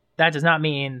them, that does not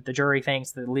mean the jury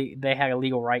thinks that they had a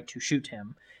legal right to shoot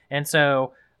him. And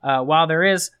so while there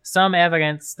is some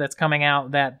evidence that's coming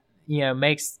out that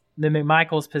makes the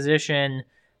McMichaels position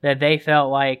that they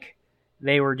felt like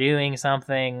they were doing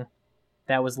something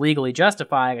that was legally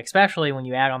justified, especially when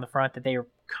you add on the front that they were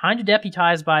kind of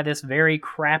deputized by this very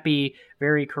crappy,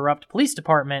 very corrupt police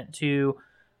department to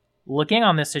look in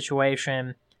on this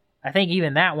situation, I think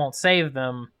even that won't save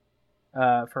them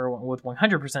with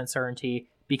 100% certainty,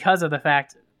 because of the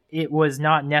fact it was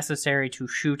not necessary to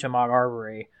shoot Ahmaud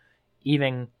Arbery,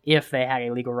 even if they had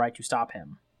a legal right to stop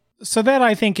him. So that,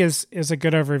 I think, is a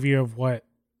good overview of what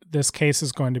this case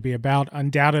is going to be about.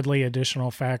 Undoubtedly,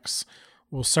 additional facts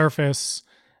will surface,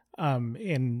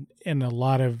 in a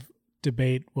lot of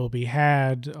debate will be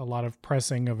had. A lot of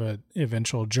pressing of an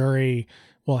eventual jury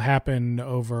will happen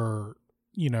over,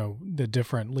 the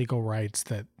different legal rights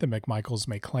that the McMichaels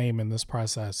may claim in this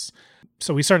process.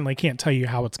 So we certainly can't tell you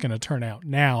how it's going to turn out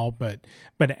now, but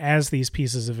as these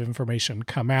pieces of information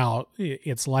come out,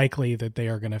 it's likely that they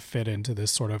are going to fit into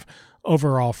this sort of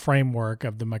overall framework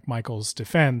of the McMichaels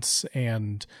defense.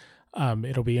 And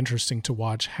it'll be interesting to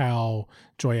watch how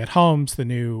Joyette Holmes, the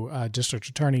new district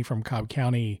attorney from Cobb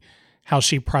County, how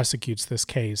she prosecutes this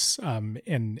case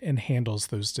and handles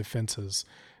those defenses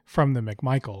from the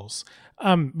McMichaels.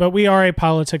 But we are a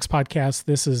politics podcast.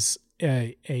 This is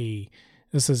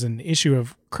this is an issue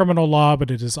of criminal law,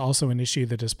 but it is also an issue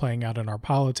that is playing out in our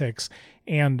politics.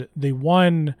 And the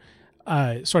one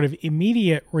sort of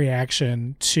immediate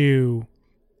reaction to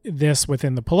this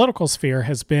within the political sphere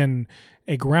has been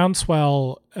a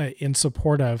groundswell in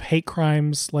support of hate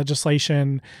crimes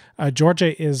legislation.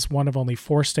 Georgia is one of only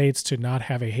 4 states to not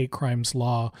have a hate crimes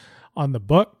law on the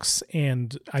books.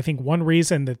 And I think one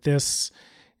reason that this,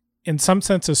 in some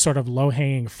sense, is sort of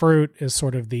low-hanging fruit, is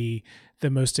sort of the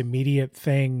most immediate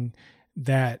thing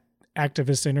that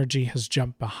activist energy has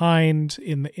jumped behind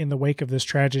in the wake of this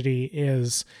tragedy,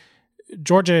 is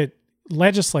Georgia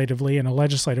legislatively, in a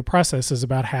legislative process, is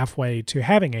about halfway to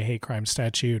having a hate crime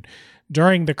statute.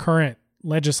 During the current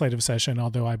legislative session,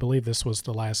 although I believe this was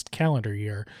the last calendar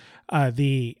year,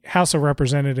 the House of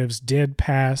Representatives did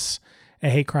pass a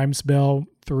hate crimes bill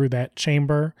through that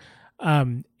chamber.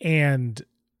 And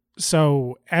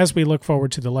so as we look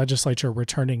forward to the legislature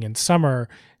returning in summer,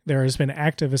 there has been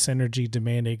activist energy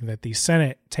demanding that the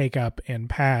Senate take up and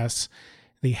pass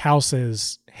the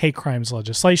House's hate crimes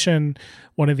legislation.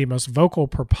 One of the most vocal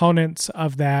proponents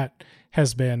of that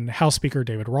has been House Speaker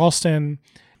David Ralston.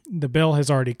 The bill has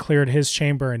already cleared his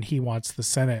chamber, and he wants the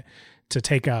Senate to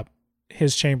take up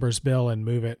his chamber's bill and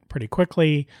move it pretty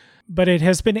quickly. But it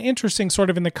has been interesting sort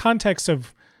of in the context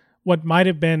of what might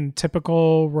have been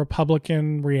typical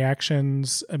Republican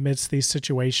reactions amidst these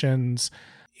situations.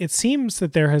 It seems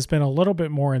that there has been a little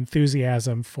bit more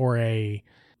enthusiasm for a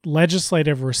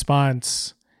legislative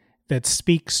response that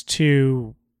speaks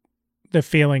to the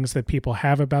feelings that people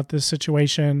have about this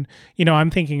situation.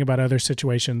 I'm thinking about other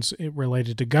situations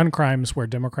related to gun crimes where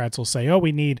Democrats will say,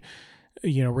 we need,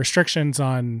 restrictions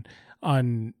on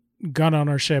gun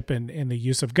ownership and the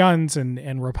use of guns,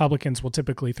 and Republicans will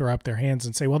typically throw up their hands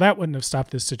and say, well, that wouldn't have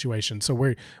stopped this situation. So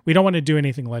we don't want to do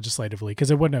anything legislatively because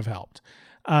it wouldn't have helped.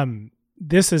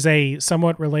 This is a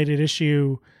somewhat related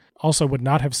issue, also would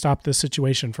not have stopped this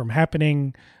situation from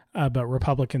happening, but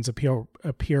Republicans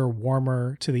appear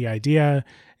warmer to the idea.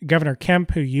 Governor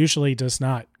Kemp, who usually does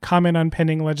not comment on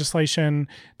pending legislation,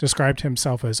 described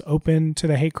himself as open to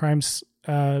the hate crimes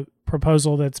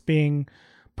proposal that's being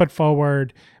put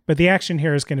forward. But the action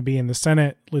here is going to be in the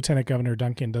Senate. Lieutenant Governor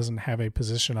Duncan doesn't have a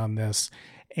position on this.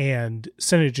 And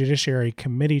Senate Judiciary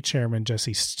Committee Chairman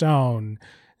Jesse Stone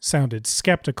sounded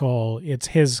skeptical. It's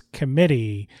his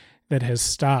committee that has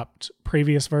stopped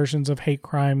previous versions of hate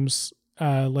crimes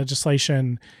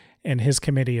legislation, and his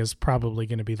committee is probably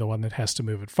going to be the one that has to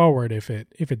move it forward if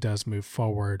it does move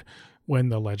forward when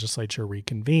the legislature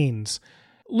reconvenes.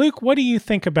 Luke, what do you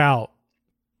think about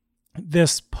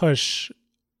this push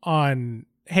on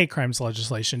hate crimes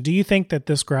legislation? Do you think that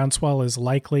this groundswell is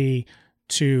likely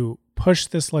to push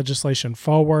this legislation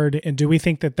forward? And do we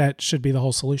think that that should be the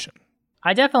whole solution?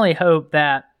 I definitely hope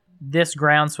that this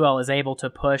groundswell is able to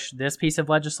push this piece of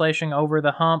legislation over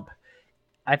the hump.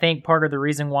 I think part of the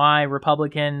reason why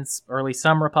Republicans, or at least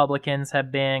some Republicans,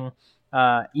 have been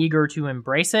eager to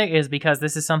embrace it is because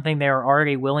this is something they're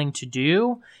already willing to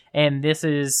do. And this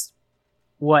is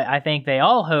what I think they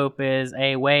all hope is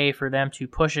a way for them to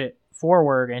push it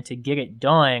forward and to get it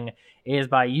done, is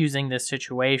by using this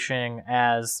situation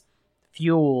as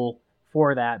fuel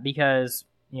for that. Because,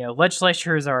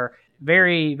 legislatures are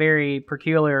very, very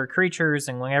peculiar creatures,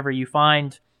 and whenever you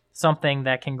find something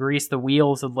that can grease the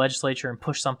wheels of the legislature and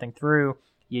push something through,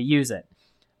 you use it.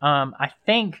 I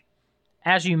think,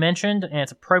 as you mentioned, and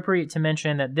it's appropriate to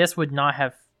mention, that this would not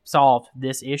have solved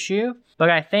this issue, but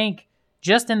I think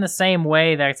just in the same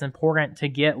way that it's important to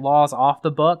get laws off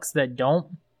the books that don't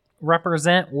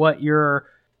represent what your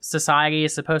society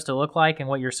is supposed to look like and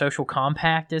what your social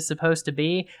compact is supposed to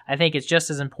be, I think it's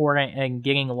just as important in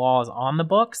getting laws on the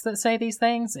books that say these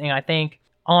things. And I think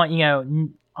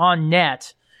on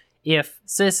net, if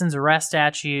citizens arrest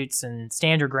statutes and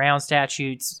stand your ground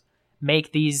statutes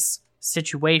make these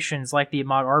situations like the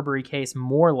Ahmaud Arbery case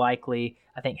more likely,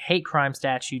 I think hate crime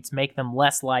statutes make them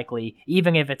less likely,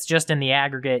 even if it's just in the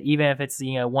aggregate, even if it's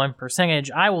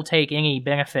 1%. I will take any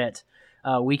benefit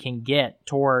we can get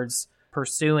towards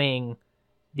pursuing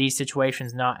these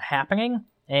situations not happening,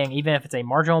 and even if it's a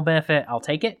marginal benefit, I'll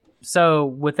take it. So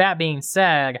with that being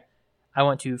said, I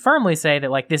want to firmly say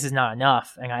that this is not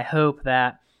enough, and I hope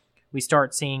that we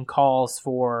start seeing calls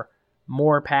for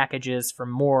more packages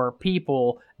from more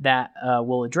people that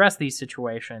will address these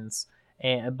situations.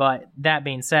 But that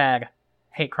being said,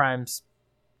 hate crimes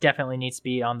definitely needs to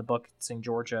be on the books in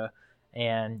Georgia,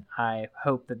 and I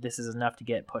hope that this is enough to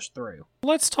get pushed through.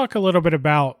 Let's talk a little bit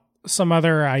about some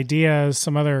other ideas,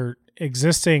 some other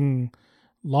existing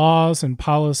laws and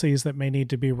policies that may need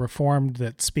to be reformed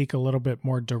that speak a little bit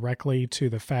more directly to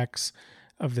the facts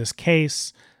of this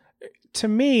case. To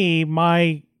me,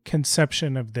 my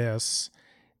conception of this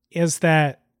is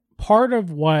that part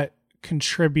of what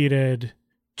contributed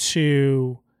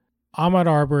to Ahmaud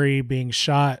Arbery being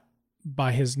shot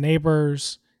by his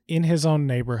neighbors in his own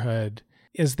neighborhood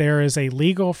is there is a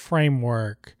legal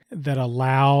framework that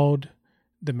allowed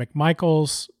the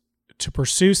McMichaels to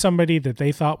pursue somebody that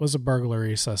they thought was a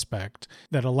burglary suspect,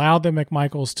 that allowed the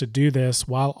McMichaels to do this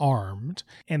while armed,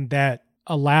 and that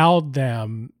allowed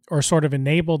them, or sort of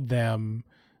enabled them,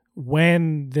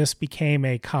 when this became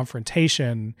a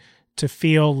confrontation, to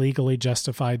feel legally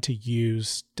justified to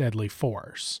use deadly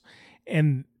force.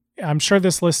 And I'm sure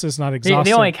this list is not exhaustive.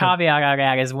 The only caveat I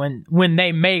got is when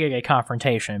they make it a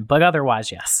confrontation, but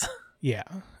otherwise, yes. Yeah.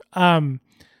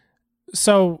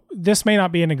 So this may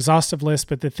not be an exhaustive list,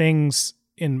 but the things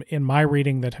in my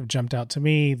reading that have jumped out to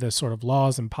me, the sort of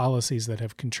laws and policies that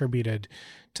have contributed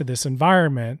to this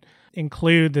environment,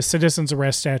 include the citizens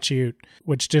arrest statute,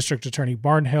 which District Attorney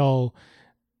Barnhill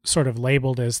sort of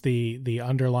labeled as the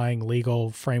underlying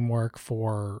legal framework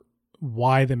for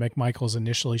why the McMichaels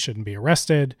initially shouldn't be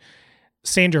arrested.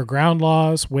 Stand your ground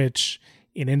laws, which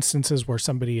in instances where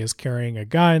somebody is carrying a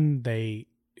gun, they,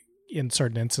 in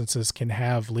certain instances, can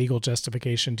have legal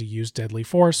justification to use deadly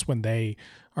force when they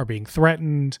are being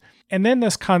threatened. And then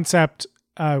this concept,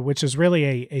 which is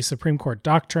really a Supreme Court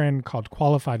doctrine called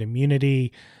qualified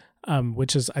immunity,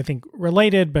 which is, I think,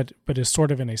 related, but is sort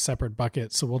of in a separate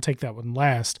bucket. So we'll take that one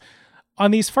last. On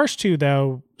these first two,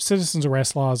 though, citizens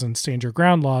arrest laws and stand your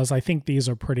ground laws, I think these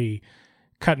are pretty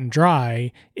cut and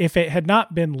dry. If it had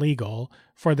not been legal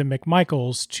for the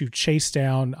McMichaels to chase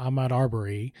down Ahmaud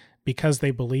Arbery because they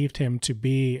believed him to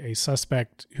be a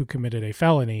suspect who committed a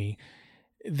felony,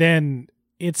 then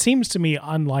it seems to me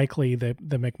unlikely that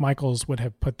the McMichaels would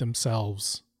have put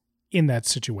themselves in that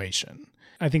situation.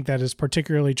 I think that is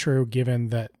particularly true given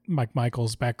that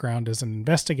McMichael's background as an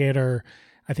investigator.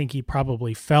 I think he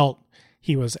probably felt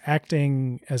he was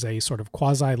acting as a sort of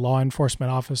quasi-law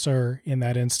enforcement officer in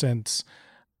that instance.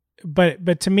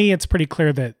 But to me, it's pretty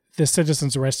clear that the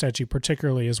citizens arrest statute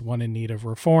particularly is one in need of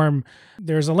reform.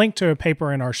 There's a link to a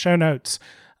paper in our show notes,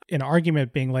 an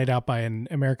argument being laid out by an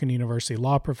American University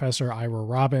law professor, Ira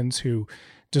Robbins, who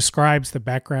describes the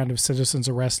background of citizens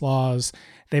arrest laws.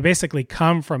 They basically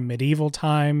come from medieval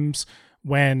times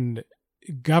when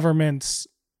governments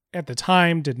at the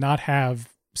time did not have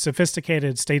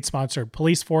sophisticated state-sponsored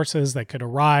police forces that could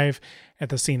arrive at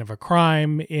the scene of a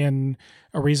crime in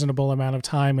a reasonable amount of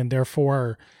time, and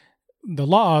therefore the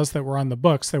laws that were on the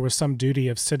books, there was some duty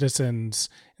of citizens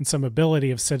and some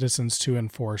ability of citizens to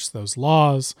enforce those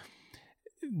laws.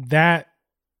 That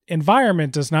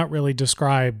environment does not really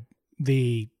describe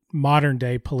the modern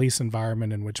day police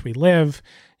environment in which we live.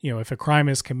 If a crime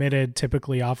is committed,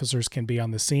 typically officers can be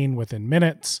on the scene within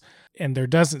minutes, and there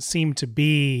doesn't seem to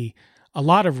be a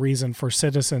lot of reason for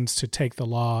citizens to take the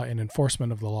law and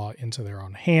enforcement of the law into their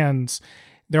own hands.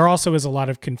 There also is a lot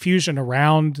of confusion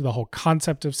around the whole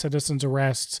concept of citizens'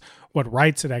 arrests, what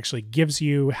rights it actually gives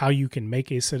you, how you can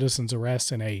make a citizen's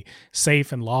arrest in a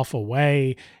safe and lawful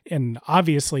way. And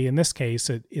obviously, in this case,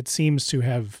 it seems to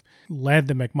have led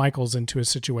the McMichaels into a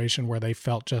situation where they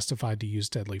felt justified to use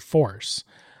deadly force.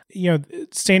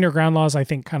 Stand your ground laws, I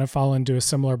think, kind of fall into a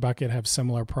similar bucket, have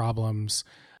similar problems.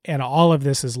 And all of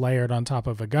this is layered on top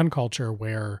of a gun culture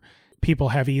where people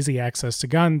have easy access to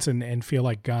guns and feel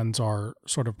like guns are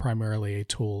sort of primarily a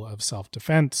tool of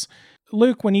self-defense.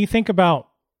 Luke, when you think about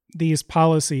these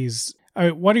policies,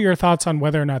 what are your thoughts on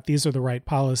whether or not these are the right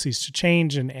policies to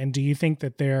change? And do you think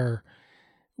that there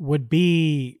would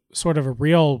be sort of a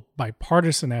real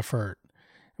bipartisan effort?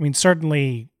 I mean,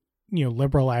 certainly,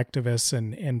 liberal activists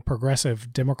and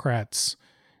progressive Democrats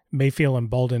may feel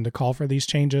emboldened to call for these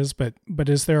changes, but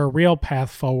is there a real path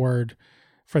forward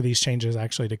for these changes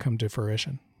actually to come to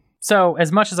fruition? So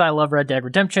as much as I love Red Dead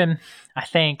Redemption, I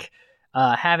think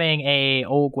having a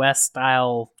Old West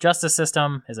style justice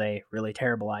system is a really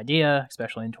terrible idea,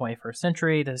 especially in the 21st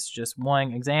century. This is just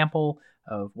one example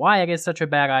of why I get such a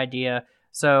bad idea.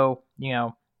 So,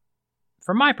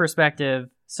 from my perspective,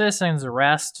 citizens'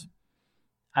 arrest,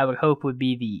 I would hope would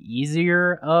be the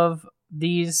easier of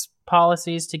these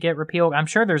policies to get repealed. I'm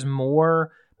sure there's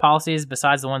more policies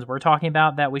besides the ones we're talking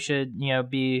about that we should,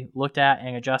 be looked at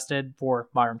and adjusted for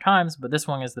modern times. But this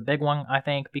one is the big one, I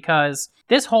think, because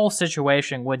this whole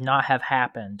situation would not have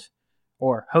happened,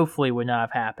 or hopefully would not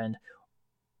have happened,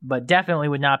 but definitely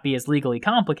would not be as legally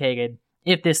complicated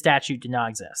if this statute did not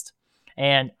exist.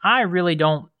 And I really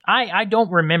don't, I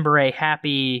don't remember a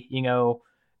happy,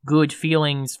 good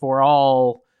feelings for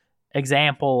all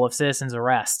example of citizens'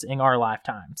 arrest in our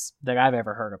lifetimes that I've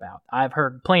ever heard about. I've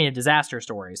heard plenty of disaster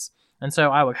stories. And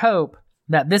so I would hope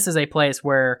that this is a place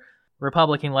where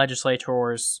Republican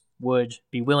legislators would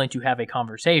be willing to have a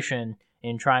conversation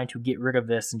in trying to get rid of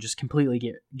this and just completely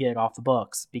get it off the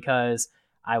books. Because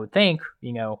I would think,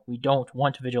 we don't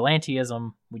want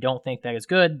vigilantism. We don't think that is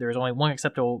good. There's only one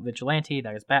acceptable vigilante,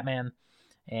 that is Batman,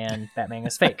 and Batman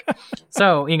is fake.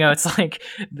 So, it's like,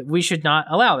 we should not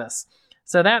allow this.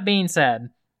 So that being said,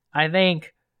 I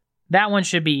think that one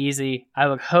should be easy. I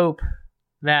would hope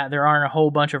that there aren't a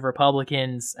whole bunch of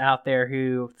Republicans out there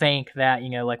who think that,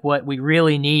 what we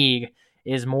really need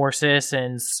is more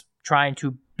citizens trying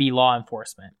to be law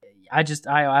enforcement. I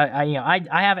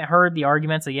haven't heard the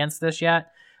arguments against this yet.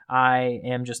 I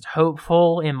am just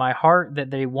hopeful in my heart that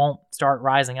they won't start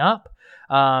rising up.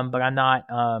 But I'm not,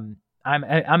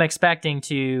 I'm expecting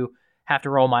to have to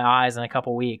roll my eyes in a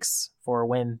couple weeks for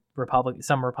when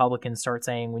some Republicans start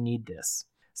saying we need this.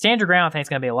 Stand your ground, I think, is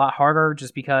going to be a lot harder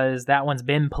just because that one's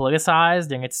been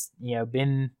politicized and it's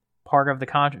been part of the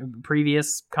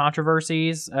previous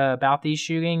controversies about these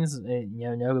shootings,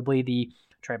 notably the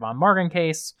Trayvon Martin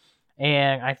case.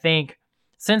 And I think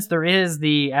since there is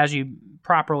as you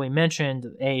properly mentioned,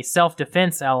 a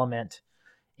self-defense element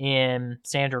in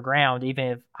stand your ground,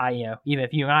 even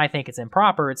if you and I think it's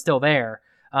improper, it's still there.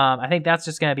 I think that's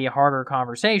just going to be a harder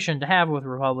conversation to have with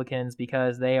Republicans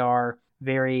because they are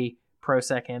very pro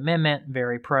Second Amendment,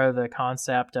 very pro the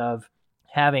concept of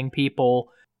having people,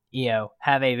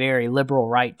 have a very liberal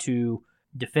right to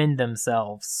defend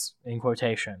themselves, in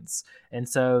quotations. And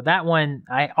so that one,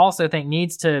 I also think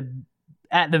needs to,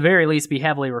 at the very least, be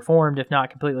heavily reformed, if not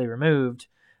completely removed.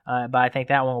 But I think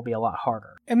that one will be a lot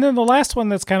harder. And then the last one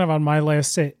that's kind of on my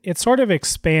list, it sort of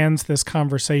expands this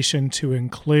conversation to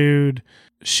include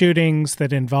shootings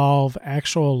that involve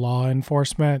actual law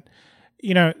enforcement.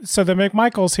 So the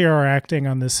McMichaels here are acting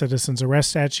on this citizen's arrest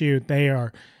statute. They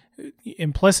are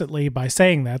implicitly, by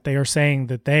saying that, they are saying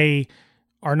that they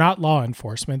are not law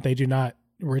enforcement. They do not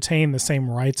retain the same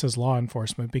rights as law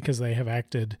enforcement because they have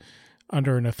acted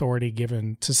under an authority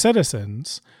given to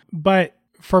citizens. But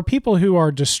for people who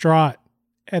are distraught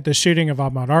at the shooting of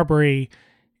Ahmaud Arbery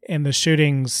and the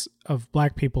shootings of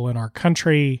Black people in our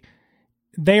country,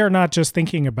 they are not just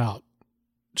thinking about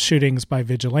shootings by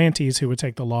vigilantes who would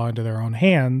take the law into their own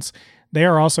hands. They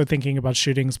are also thinking about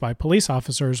shootings by police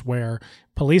officers where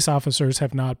police officers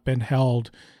have not been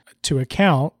held to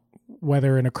account,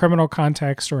 whether in a criminal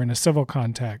context or in a civil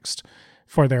context,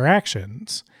 for their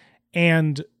actions.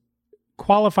 And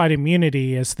qualified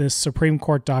immunity is this Supreme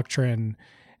Court doctrine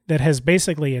that has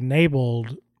basically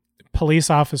enabled police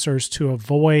officers to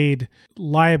avoid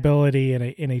liability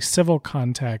in a civil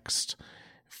context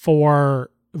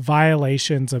for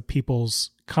violations of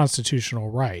people's constitutional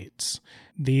rights.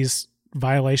 These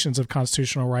violations of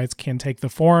constitutional rights can take the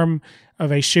form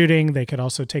of a shooting. They could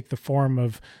also take the form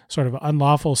of sort of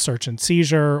unlawful search and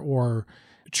seizure or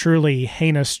truly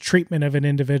heinous treatment of an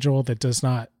individual that does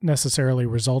not necessarily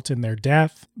result in their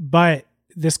death. But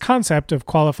this concept of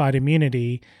qualified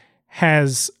immunity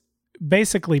has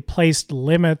basically placed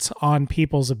limits on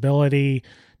people's ability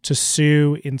to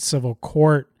sue in civil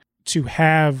court, to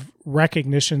have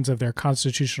recognitions of their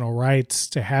constitutional rights,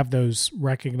 to have those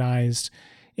recognized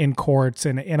in courts.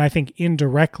 And I think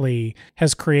indirectly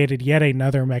has created yet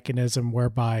another mechanism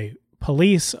whereby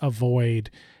police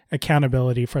avoid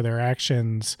accountability for their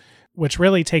actions, which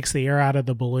really takes the air out of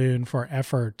the balloon for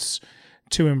efforts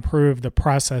to improve the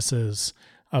processes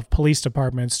of police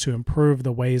departments, to improve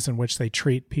the ways in which they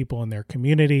treat people in their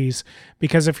communities.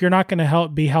 Because if you're not going to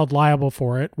be held liable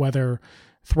for it, whether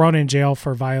thrown in jail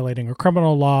for violating a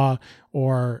criminal law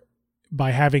or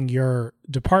by having your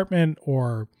department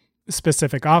or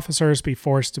specific officers be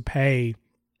forced to pay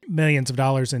millions of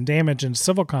dollars in damage in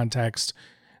civil context,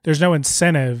 there's no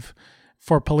incentive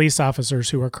for police officers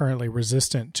who are currently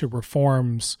resistant to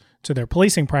reforms to their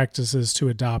policing practices to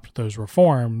adopt those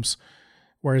reforms.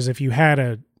 Whereas if you had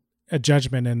a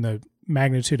judgment in the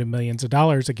magnitude of millions of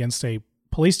dollars against a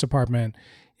police department,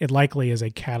 it likely is a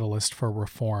catalyst for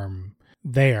reform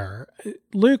there.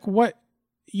 Luke, when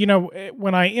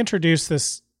I introduced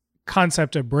this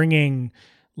concept of bringing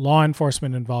law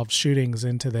enforcement involved shootings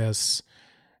into this,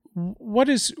 what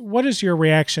is your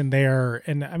reaction there?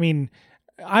 And I mean,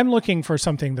 I'm looking for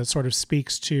something that sort of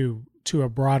speaks to a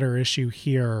broader issue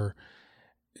here.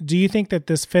 Do you think that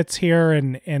this fits here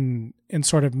and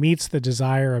sort of meets the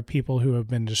desire of people who have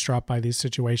been distraught by these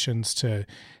situations to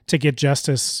get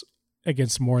justice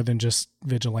against more than just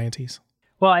vigilantes?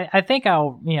 Well, I think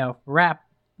I'll wrap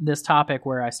this topic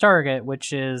where I started,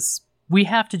 which is we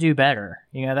have to do better.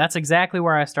 That's exactly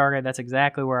where I started. That's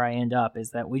exactly where I end up,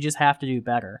 is that we just have to do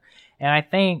better. And I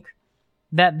think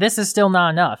that this is still not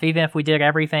enough. Even if we did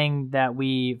everything that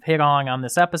we've hit on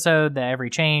this episode, that every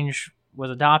change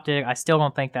was adopted, I still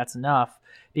don't think that's enough,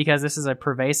 because this is a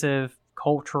pervasive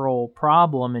cultural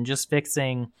problem, and just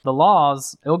fixing the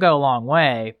laws, it'll go a long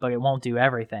way, but it won't do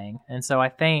everything. And so I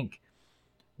think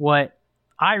what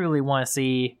I really want to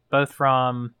see, both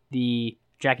from the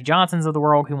Jackie Johnsons of the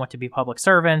world who want to be public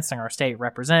servants and our state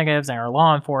representatives and our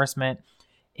law enforcement,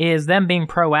 is them being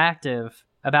proactive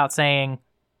about saying,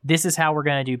 this is how we're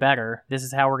going to do better. This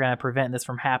is how we're going to prevent this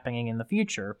from happening in the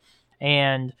future.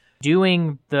 And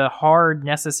doing the hard,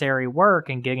 necessary work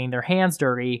and getting their hands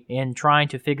dirty in trying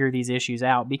to figure these issues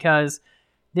out, because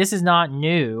this is not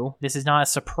new. This is not a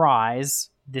surprise.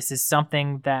 This is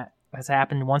something that has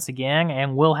happened once again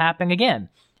and will happen again.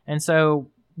 And so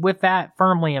with that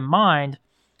firmly in mind,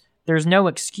 there's no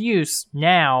excuse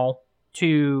now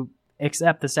to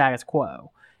accept the status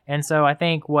quo. And so I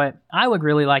think what I would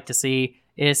really like to see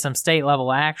is some state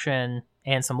level action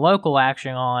and some local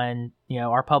action on,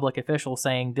 our public officials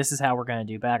saying, this is how we're going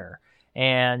to do better.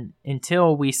 And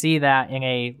until we see that in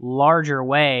a larger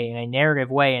way, in a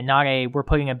narrative way, and not we're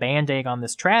putting a Band-Aid on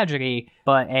this tragedy,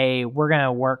 but we're going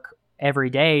to work every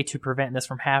day to prevent this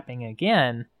from happening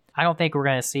again, I don't think we're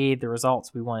going to see the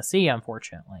results we want to see,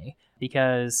 unfortunately.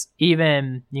 Because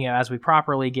even, as we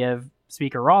properly give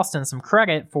Speaker Ralston some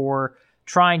credit for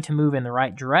trying to move in the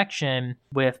right direction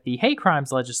with the hate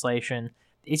crimes legislation,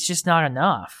 it's just not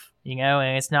enough,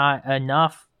 and it's not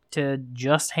enough to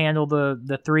just handle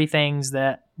the three things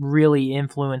that really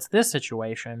influence this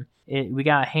situation. We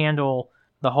got to handle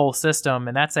the whole system,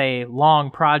 and that's a long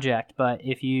project. But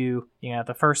if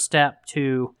the first step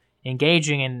to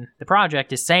engaging in the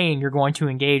project is saying you're going to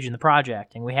engage in the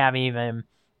project, and we haven't even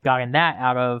gotten that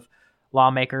out of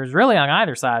lawmakers really on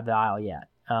either side of the aisle yet,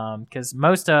 because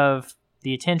most of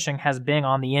the attention has been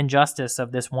on the injustice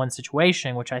of this one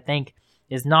situation, which I think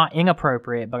is not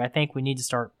inappropriate, but I think we need to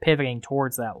start pivoting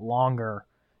towards that longer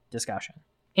discussion.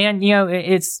 And,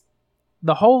 it's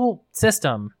the whole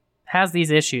system has these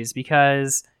issues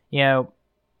because,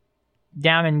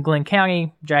 down in Glenn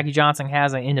County, Jackie Johnson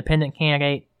has an independent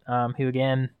candidate who,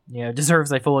 again,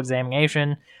 deserves a full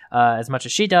examination as much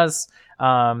as she does.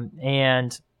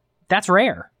 And that's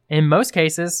rare. In most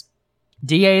cases,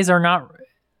 DAs are not...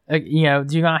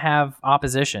 do not have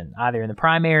opposition either in the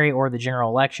primary or the general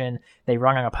election. They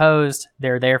run unopposed.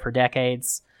 They're there for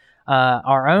decades.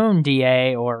 Our own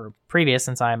DA, or previous,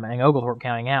 since I'm in Oglethorpe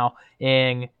County now,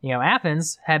 in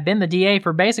Athens, had been the DA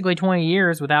for basically 20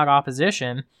 years without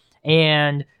opposition.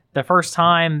 And the first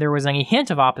time there was any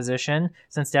hint of opposition,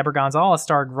 since Deborah Gonzalez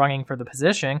started running for the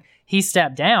position, he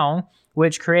stepped down,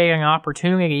 which created an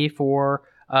opportunity for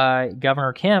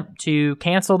Governor Kemp to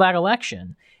cancel that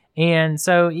election. And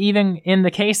so even in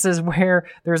the cases where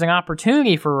there's an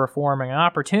opportunity for reform and an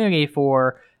opportunity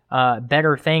for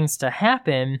better things to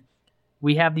happen,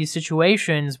 we have these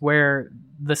situations where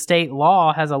the state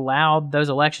law has allowed those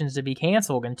elections to be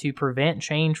canceled and to prevent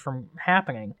change from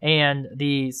happening. And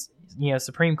the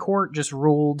Supreme Court just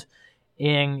ruled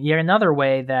in yet another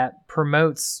way that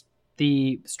promotes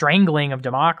the strangling of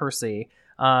democracy,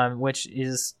 which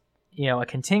is a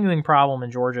continuing problem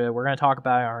in Georgia. We're going to talk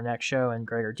about it in our next show in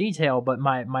greater detail. But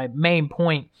my main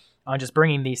point on just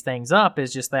bringing these things up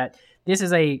is just that this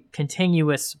is a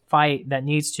continuous fight that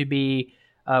needs to be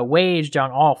waged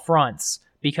on all fronts,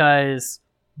 because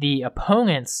the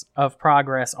opponents of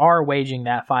progress are waging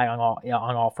that fight on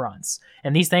all fronts,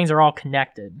 and these things are all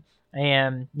connected.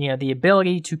 And the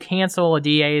ability to cancel a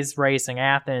DA's race in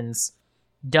Athens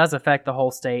does affect the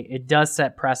whole state. It does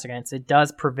set precedents. It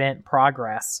does prevent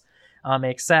progress.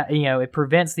 It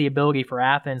prevents the ability for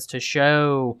Athens to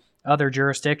show other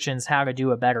jurisdictions how to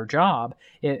do a better job.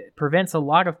 It prevents a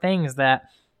lot of things that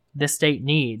this state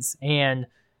needs. And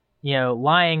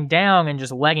lying down and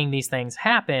just letting these things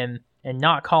happen and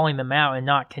not calling them out and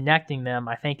not connecting them,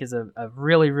 I think is a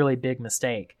really, really big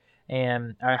mistake.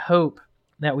 And I hope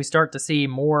that we start to see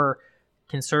more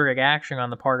concerted action on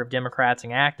the part of Democrats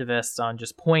and activists on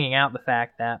just pointing out the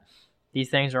fact that these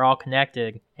things are all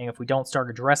connected. And if we don't start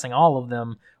addressing all of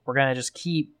them, we're going to just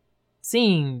keep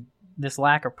seeing this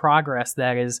lack of progress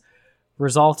that is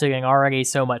resulting in already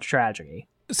so much tragedy.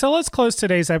 So let's close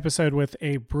today's episode with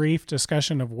a brief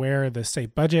discussion of where the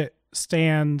state budget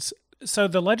stands. So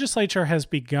the legislature has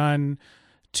begun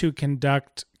to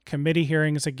conduct committee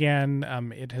hearings again.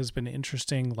 It has been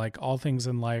interesting, like all things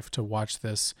in life, to watch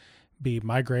this be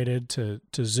migrated to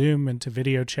Zoom and to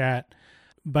video chat.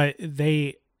 But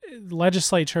the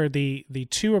legislature, the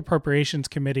two appropriations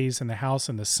committees in the House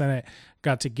and the Senate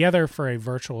got together for a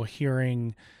virtual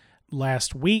hearing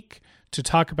last week to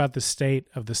talk about the state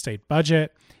of the state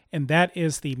budget. And that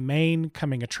is the main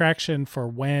coming attraction for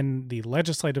when the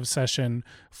legislative session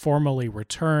formally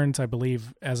returns. I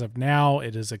believe as of now,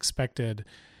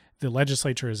 the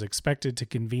legislature is expected to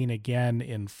convene again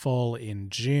in full in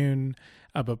June.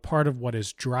 But part of what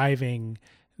is driving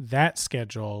that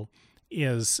schedule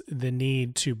is the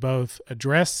need to both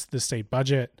address the state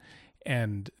budget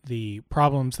and the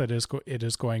problems that it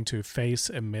is going to face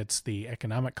amidst the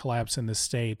economic collapse in the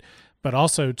state, but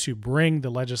also to bring the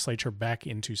legislature back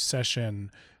into session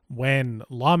when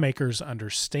lawmakers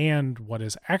understand what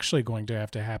is actually going to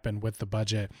have to happen with the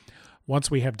budget once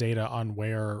we have data on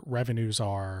where revenues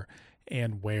are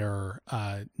and where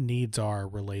needs are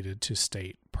related to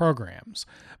state programs.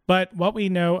 But what we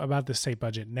know about the state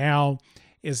budget now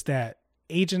is that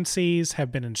agencies have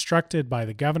been instructed by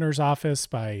the governor's office,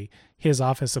 by his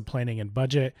Office of Planning and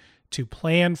Budget, to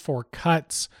plan for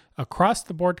cuts, across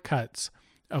the board cuts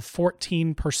of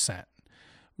 14%,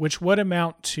 which would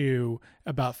amount to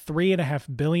about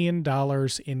 $3.5 billion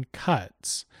in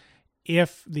cuts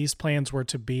if these plans were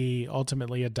to be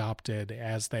ultimately adopted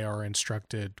as they are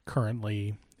instructed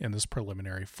currently in this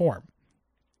preliminary form.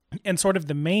 And sort of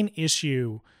the main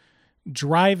issue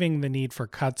driving the need for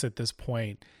cuts at this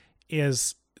point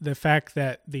is the fact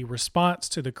that the response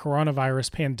to the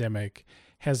coronavirus pandemic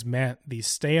has meant these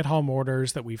stay-at-home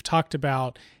orders that we've talked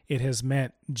about. It has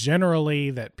meant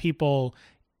generally that people,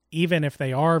 even if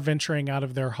they are venturing out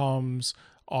of their homes,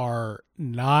 are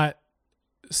not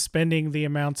spending the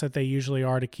amounts that they usually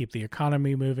are to keep the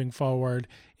economy moving forward.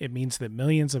 It means that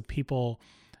millions of people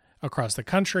across the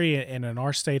country and in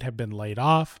our state have been laid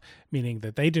off, meaning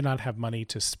that they do not have money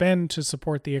to spend to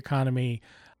support the economy.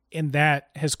 And that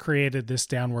has created this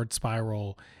downward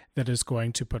spiral that is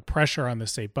going to put pressure on the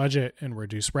state budget and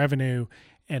reduce revenue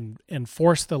and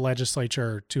force the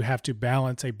legislature to have to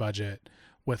balance a budget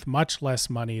with much less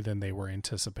money than they were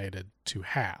anticipated to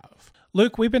have.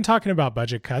 Luke, we've been talking about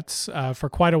budget cuts for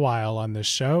quite a while on this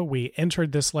show. We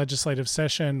entered this legislative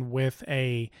session with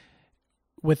the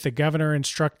governor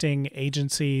instructing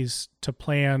agencies to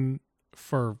plan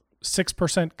for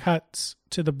 6% cuts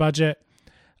to the budget.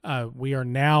 We are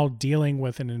now dealing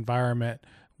with an environment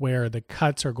where the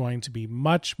cuts are going to be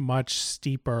much, much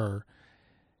steeper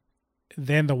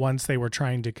than the ones they were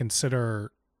trying to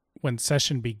consider when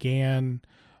session began.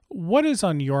 What is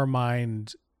on your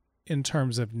mind in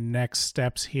terms of next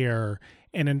steps here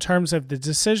and in terms of the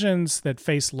decisions that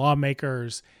face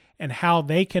lawmakers and how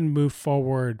they can move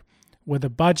forward with a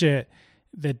budget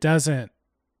that doesn't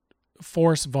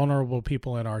force vulnerable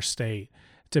people in our state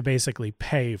to basically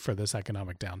pay for this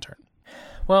economic downturn?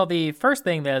 Well, the first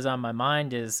thing that is on my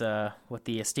mind is what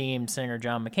the esteemed Senator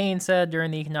John McCain said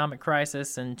during the economic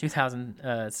crisis in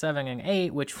 2007 and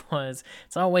 8, which was,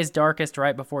 it's always darkest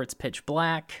right before it's pitch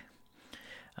black.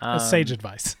 Sage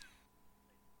advice.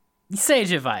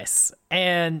 Sage advice.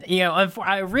 And,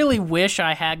 I really wish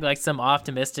I had like some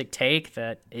optimistic take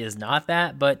that is not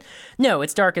that, but no,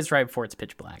 it's darkest right before it's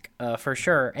pitch black, for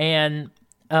sure. And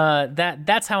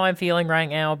that's how I'm feeling right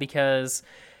now, because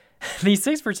the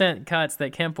 6% cuts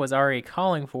that Kemp was already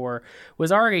calling for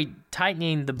was already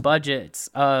tightening the budgets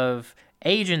of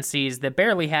agencies that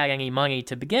barely had any money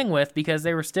to begin with, because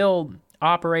they were still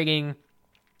operating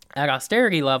at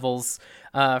austerity levels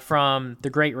from the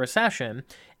Great Recession.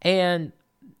 And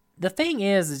the thing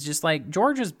is just like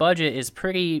Georgia's budget is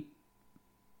pretty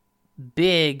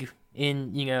big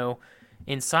in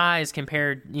size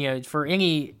compared, for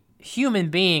any human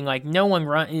being. Like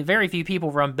very few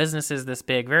people run businesses this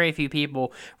big. Very few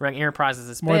people run enterprises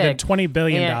this More big. More than $20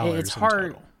 billion. And it's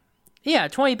hard. Total. Yeah,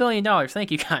 $20 billion. Thank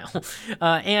you, Kyle.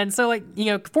 And so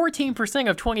 14%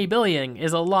 of $20 billion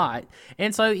is a lot.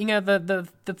 And so,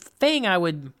 the thing I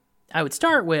would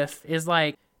start with is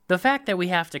like the fact that we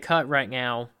have to cut right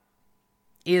now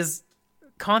is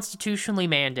constitutionally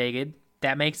mandated.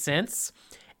 That makes sense.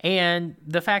 And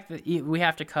the fact that we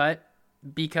have to cut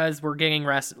because we're getting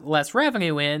less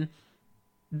revenue in,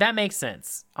 that makes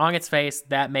sense. On its face,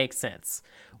 that makes sense.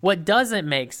 What doesn't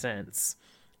make sense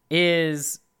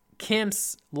is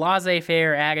Kemp's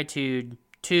laissez-faire attitude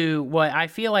to what I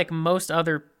feel like most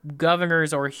other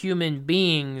governors or human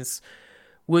beings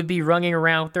would be running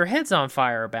around with their heads on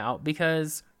fire about,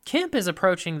 because Kemp is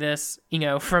approaching this,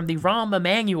 from the Rahm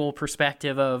Emanuel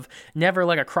perspective of never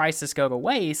let a crisis go to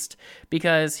waste,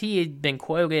 because he had been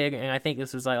quoted, and I think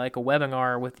this was like a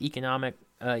webinar with economic,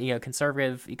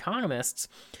 conservative economists.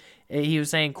 He was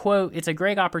saying, quote, "It's a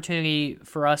great opportunity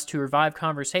for us to revive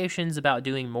conversations about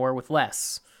doing more with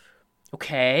less."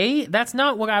 Okay, that's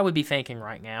not what I would be thinking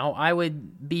right now. I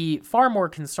would be far more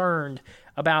concerned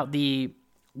about the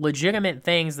legitimate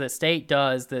things the state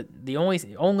does that the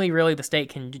only really the state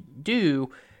can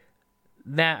do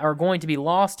that are going to be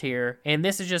lost here. And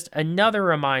this is just another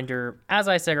reminder, as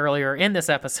I said earlier in this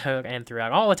episode and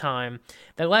throughout all the time,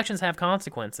 that elections have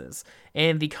consequences.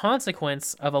 And the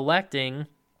consequence of electing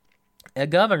a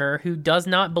governor who does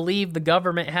not believe the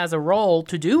government has a role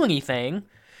to do anything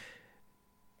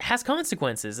has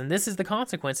consequences. And this is the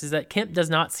consequences that Kemp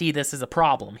does not see this as a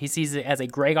problem. He sees it as a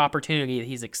great opportunity that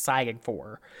he's excited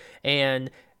for. And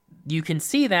you can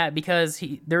see that because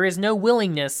there is no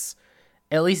willingness,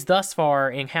 at least thus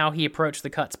far, in how he approached the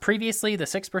cuts previously, the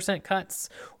 6% cuts,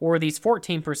 or these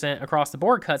 14% across the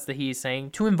board cuts that he's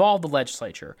saying, to involve the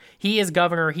legislature. He is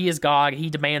governor, he is God, he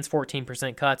demands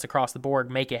 14% cuts across the board,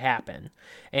 make it happen.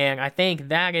 And I think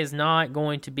that is not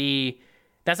going to be,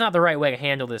 that's not the right way to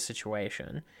handle this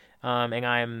situation. And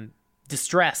I'm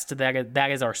distressed that that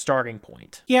is our starting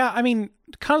point. Yeah, I mean,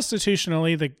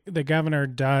 constitutionally, the governor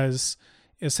does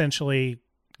essentially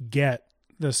get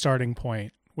the starting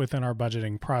point within our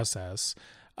budgeting process.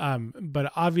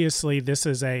 But obviously,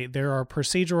 there are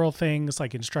procedural things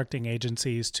like instructing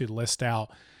agencies to list out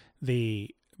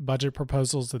the budget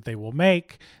proposals that they will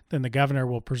make. Then the governor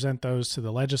will present those to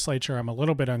the legislature. I'm a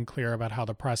little bit unclear about how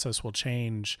the process will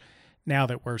change now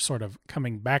that we're sort of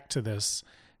coming back to this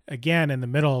again in the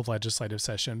middle of legislative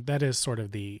session. That is sort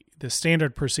of the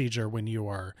standard procedure when you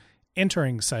are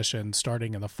entering session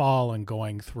starting in the fall and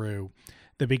going through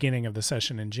the beginning of the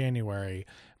session in January.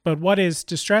 But what is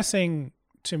distressing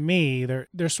to me,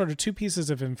 there's sort of two pieces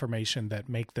of information that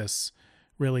make this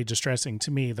really distressing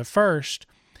to me. The first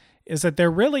is that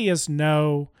there really is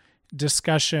no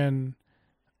discussion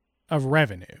of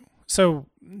revenue. So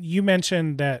you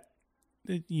mentioned that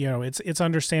it's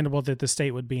understandable that the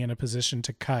state would be in a position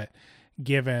to cut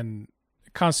given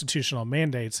constitutional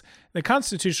mandates. The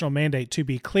constitutional mandate, to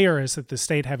be clear, is that the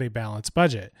state have a balanced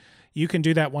budget. You can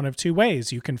do that one of two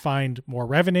ways. You can find more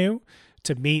revenue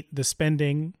to meet the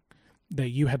spending that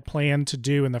you had planned to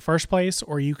do in the first place,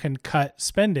 or you can cut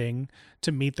spending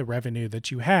to meet the revenue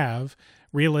that you have.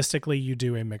 Realistically, you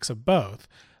do a mix of both.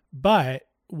 But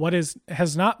what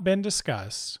has not been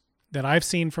discussed that I've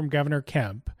seen from Governor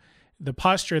Kemp, the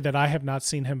posture that I have not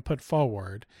seen him put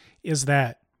forward, is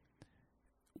that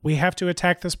we have to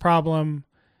attack this problem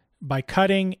by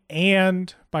cutting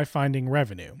and by finding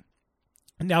revenue.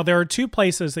 Now, there are two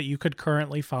places that you could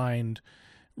currently find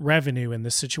revenue in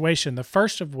this situation. The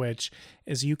first of which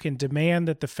is you can demand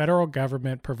that the federal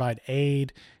government provide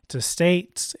aid to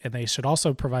states, and they should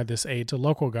also provide this aid to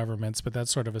local governments, but that's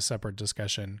sort of a separate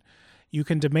discussion. You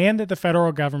can demand that the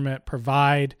federal government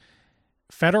provide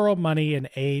federal money and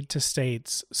aid to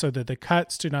states so that the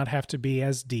cuts do not have to be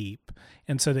as deep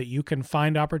and so that you can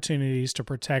find opportunities to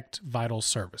protect vital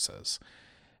services.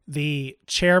 The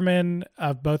chairman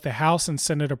of both the House and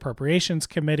Senate Appropriations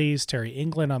Committees, Terry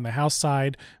England on the House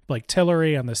side, Blake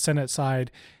Tillery on the Senate side,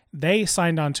 they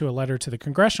signed on to a letter to the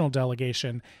congressional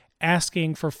delegation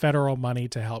asking for federal money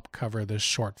to help cover this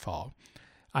shortfall.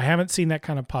 I haven't seen that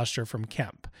kind of posture from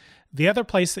Kemp. The other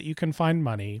place that you can find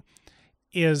money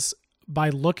is by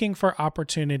looking for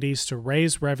opportunities to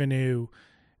raise revenue,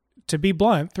 to be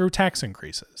blunt, through tax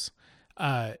increases.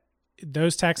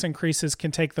 Those tax increases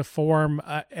can take the form,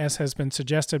 as has been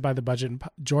suggested by the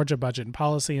Georgia Budget and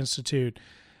Policy Institute,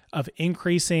 of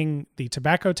increasing the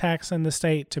tobacco tax in the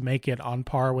state to make it on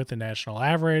par with the national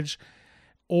average,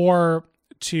 or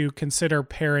to consider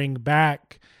paring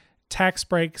back tax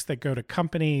breaks that go to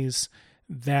companies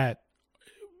that,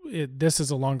 this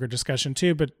is a longer discussion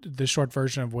too, but the short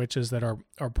version of which is that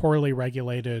are poorly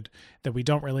regulated, that we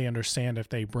don't really understand if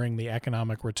they bring the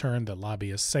economic return that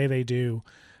lobbyists say they do.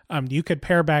 You could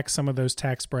pare back some of those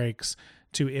tax breaks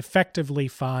to effectively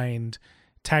find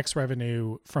tax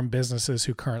revenue from businesses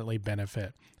who currently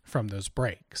benefit from those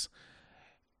breaks.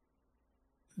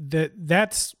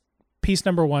 That's piece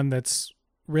number one that's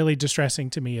really distressing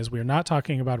to me, is we're not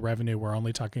talking about revenue, we're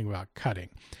only talking about cutting.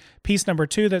 Piece number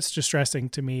two that's distressing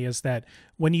to me is that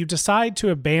when you decide to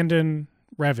abandon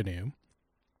revenue,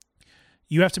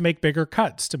 you have to make bigger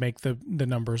cuts to make the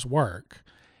numbers work.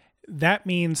 That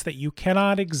means that you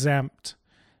cannot exempt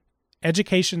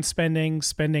education spending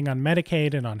on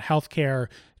Medicaid and on healthcare,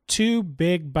 two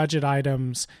big budget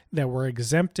items that were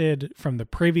exempted from the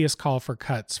previous call for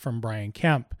cuts from Brian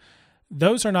Kemp.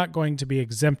 Those are not going to be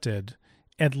exempted,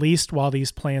 at least while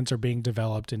these plans are being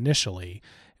developed initially,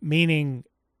 meaning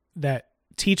that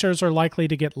teachers are likely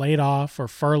to get laid off or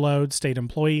furloughed. State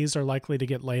employees are likely to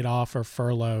get laid off or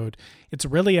furloughed. It's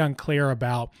really unclear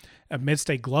about, amidst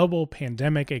a global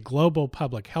pandemic, a global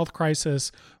public health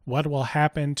crisis, what will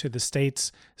happen to the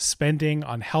state's spending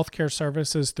on healthcare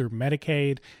services through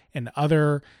Medicaid and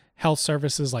other health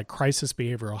services like crisis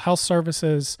behavioral health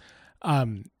services.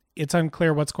 It's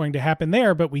unclear what's going to happen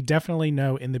there, but we definitely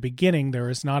know in the beginning there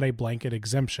is not a blanket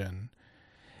exemption,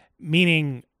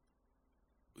 meaning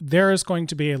there is going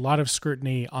to be a lot of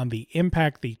scrutiny on the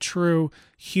impact, the true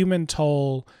human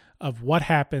toll of what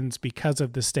happens because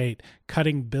of the state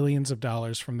cutting billions of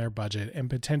dollars from their budget and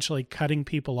potentially cutting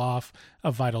people off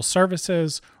of vital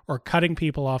services or cutting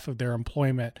people off of their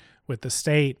employment with the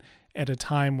state at a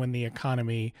time when the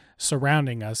economy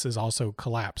surrounding us is also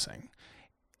collapsing.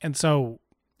 And so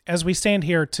as we stand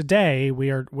here today,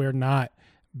 we're not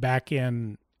back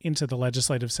into the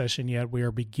legislative session yet. We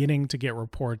are beginning to get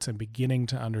reports and beginning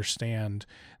to understand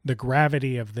the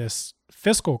gravity of this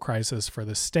fiscal crisis for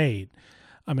the state.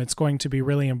 It's going to be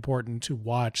really important to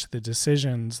watch the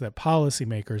decisions that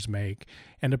policymakers make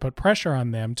and to put pressure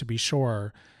on them to be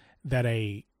sure that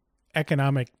a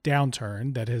economic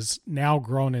downturn that has now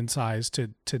grown in size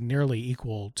to nearly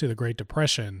equal to the Great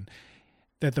Depression,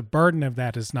 that the burden of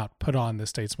that is not put on the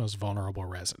state's most vulnerable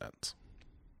residents.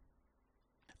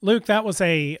 Luke, that was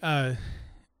a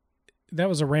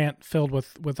rant filled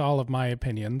with all of my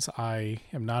opinions. I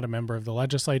am not a member of the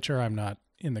legislature. I'm not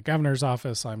in the governor's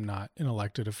office. I'm not an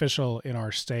elected official in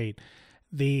our state.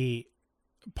 The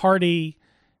party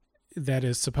that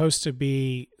is supposed to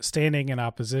be standing in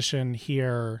opposition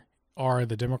here are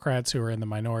the Democrats, who are in the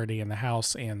minority in the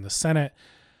House and the Senate.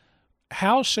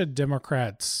 How should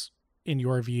Democrats, in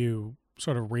your view,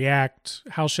 sort of react?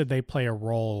 How should they play a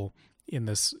role in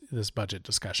this budget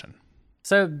discussion?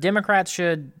 So Democrats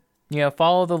should,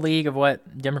 follow the lead of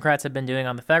what Democrats have been doing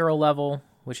on the federal level,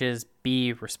 which is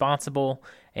be responsible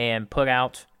and put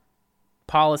out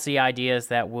policy ideas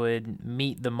that would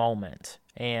meet the moment.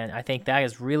 And I think that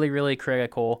is really, really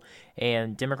critical.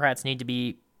 And Democrats need to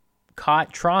be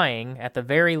caught trying, at the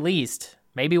very least.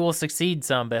 Maybe we'll succeed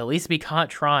some, but at least be caught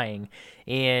trying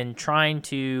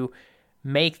to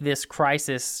make this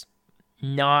crisis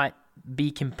not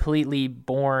be completely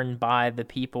borne by the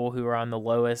people who are on the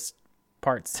lowest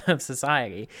parts of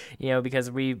society, because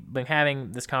we've been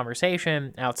having this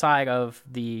conversation outside of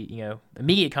the,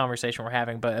 immediate conversation we're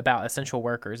having, but about essential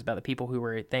workers, about the people who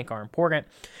we think are important.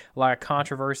 A lot of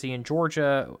controversy in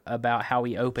Georgia about how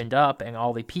we opened up, and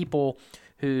all the people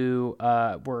who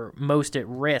were most at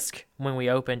risk when we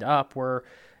opened up were,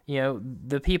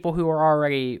 the people who are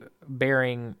already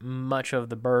bearing much of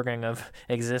the burden of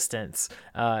existence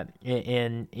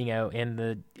in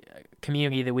the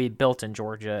community that we built in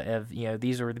Georgia.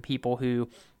 These are the people who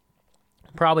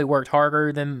probably worked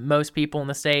harder than most people in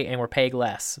the state and were paid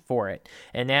less for it.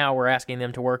 And now we're asking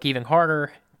them to work even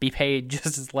harder be paid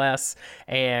just as less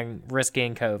and risk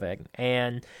getting COVID.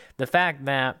 And the fact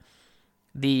that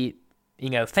the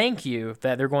thank you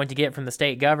that they're going to get from the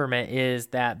state government is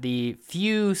that the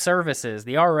few services,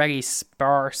 the already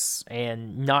sparse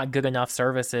and not good enough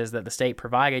services that the state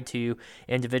provided to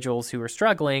individuals who are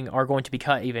struggling are going to be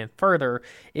cut even further,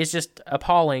 is just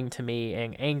appalling to me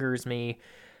and angers me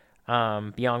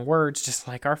beyond words, just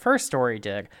like our first story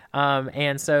did.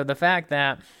 And so the fact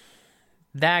that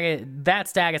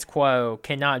status quo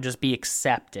cannot just be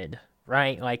accepted,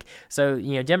 right? Like, so,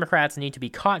 Democrats need to be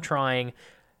caught trying,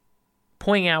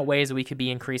 pointing out ways that we could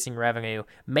be increasing revenue,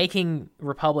 making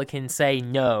Republicans say,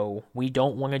 no, we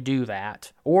don't want to do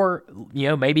that. Or,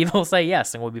 maybe they'll say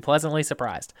yes and we'll be pleasantly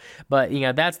surprised. But,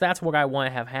 that's what I want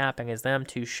to have happen, is them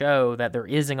to show that there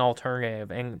is an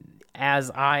alternative. And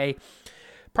as I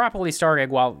properly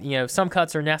started, while, some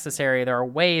cuts are necessary, there are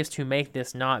ways to make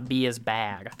this not be as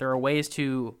bad. There are ways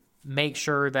to make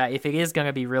sure that if it is going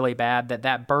to be really bad,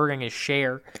 that burden is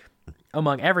shared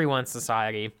among everyone in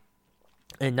society,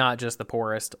 and not just the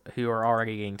poorest who are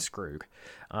already getting screwed.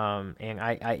 And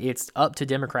it's up to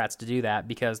Democrats to do that,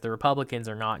 because the Republicans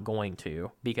are not going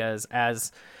to. Because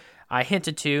as I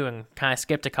hinted to and kind of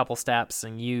skipped a couple steps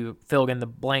and you filled in the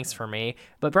blanks for me,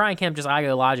 but Brian Kemp just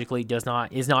ideologically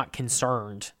is not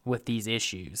concerned with these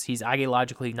issues. He's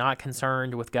ideologically not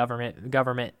concerned with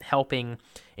government helping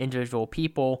individual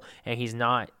people, and he's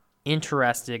not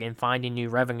interested in finding new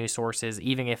revenue sources,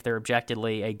 even if they're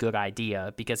objectively a good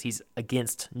idea, because he's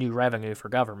against new revenue for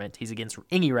government. He's against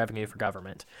any revenue for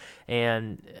government.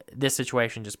 And this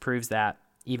situation just proves that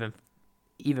even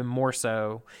more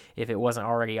so, if it wasn't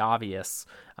already obvious.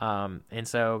 And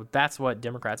so that's what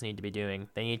Democrats need to be doing.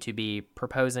 They need to be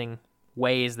proposing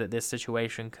ways that this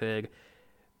situation could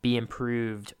be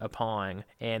improved upon.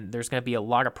 And there's going to be a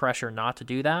lot of pressure not to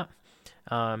do that.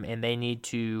 And they need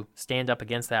to stand up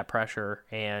against that pressure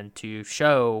and to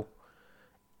show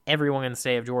everyone in the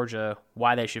state of Georgia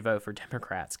why they should vote for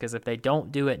Democrats. Because if they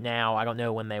don't do it now, I don't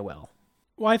know when they will.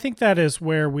 Well, I think that is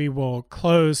where we will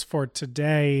close for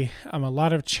today. A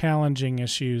lot of challenging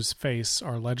issues face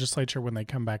our legislature when they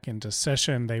come back into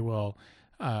session. They will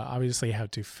obviously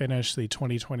have to finish the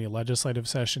 2020 legislative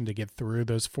session to get through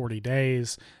those 40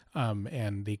 days.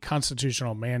 And the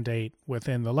constitutional mandate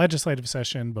within the legislative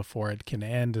session before it can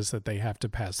end is that they have to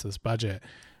pass this budget.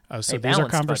 So these are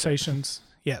conversations.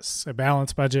 Budget. Yes, a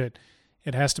balanced budget.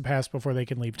 It has to pass before they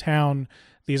can leave town.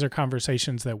 These are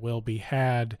conversations that will be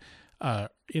had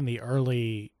in the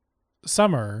early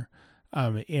summer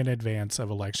in advance of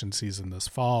election season this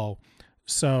fall.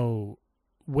 So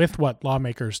with what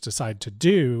lawmakers decide to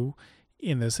do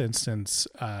in this instance,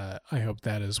 I hope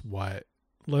that is what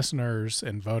listeners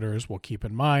and voters will keep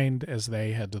in mind as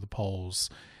they head to the polls,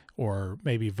 or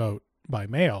maybe vote by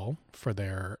mail for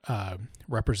their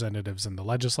representatives in the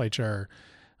legislature,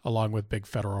 along with big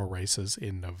federal races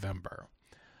in November.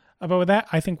 But with that,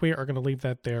 I think we are going to leave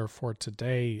that there for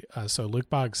today. So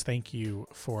Luke Boggs, thank you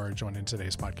for joining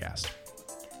today's podcast.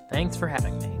 Thanks for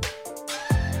having me.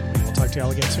 We'll talk to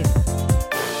y'all again soon.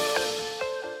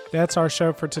 That's our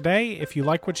show for today. If you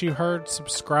like what you heard,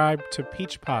 subscribe to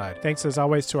Peach Pod. Thanks as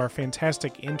always to our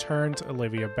fantastic interns,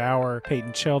 Olivia Bauer,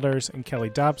 Peyton Childers, and Kelly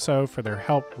Dobso for their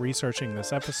help researching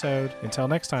this episode. Until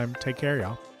next time, take care,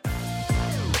 y'all.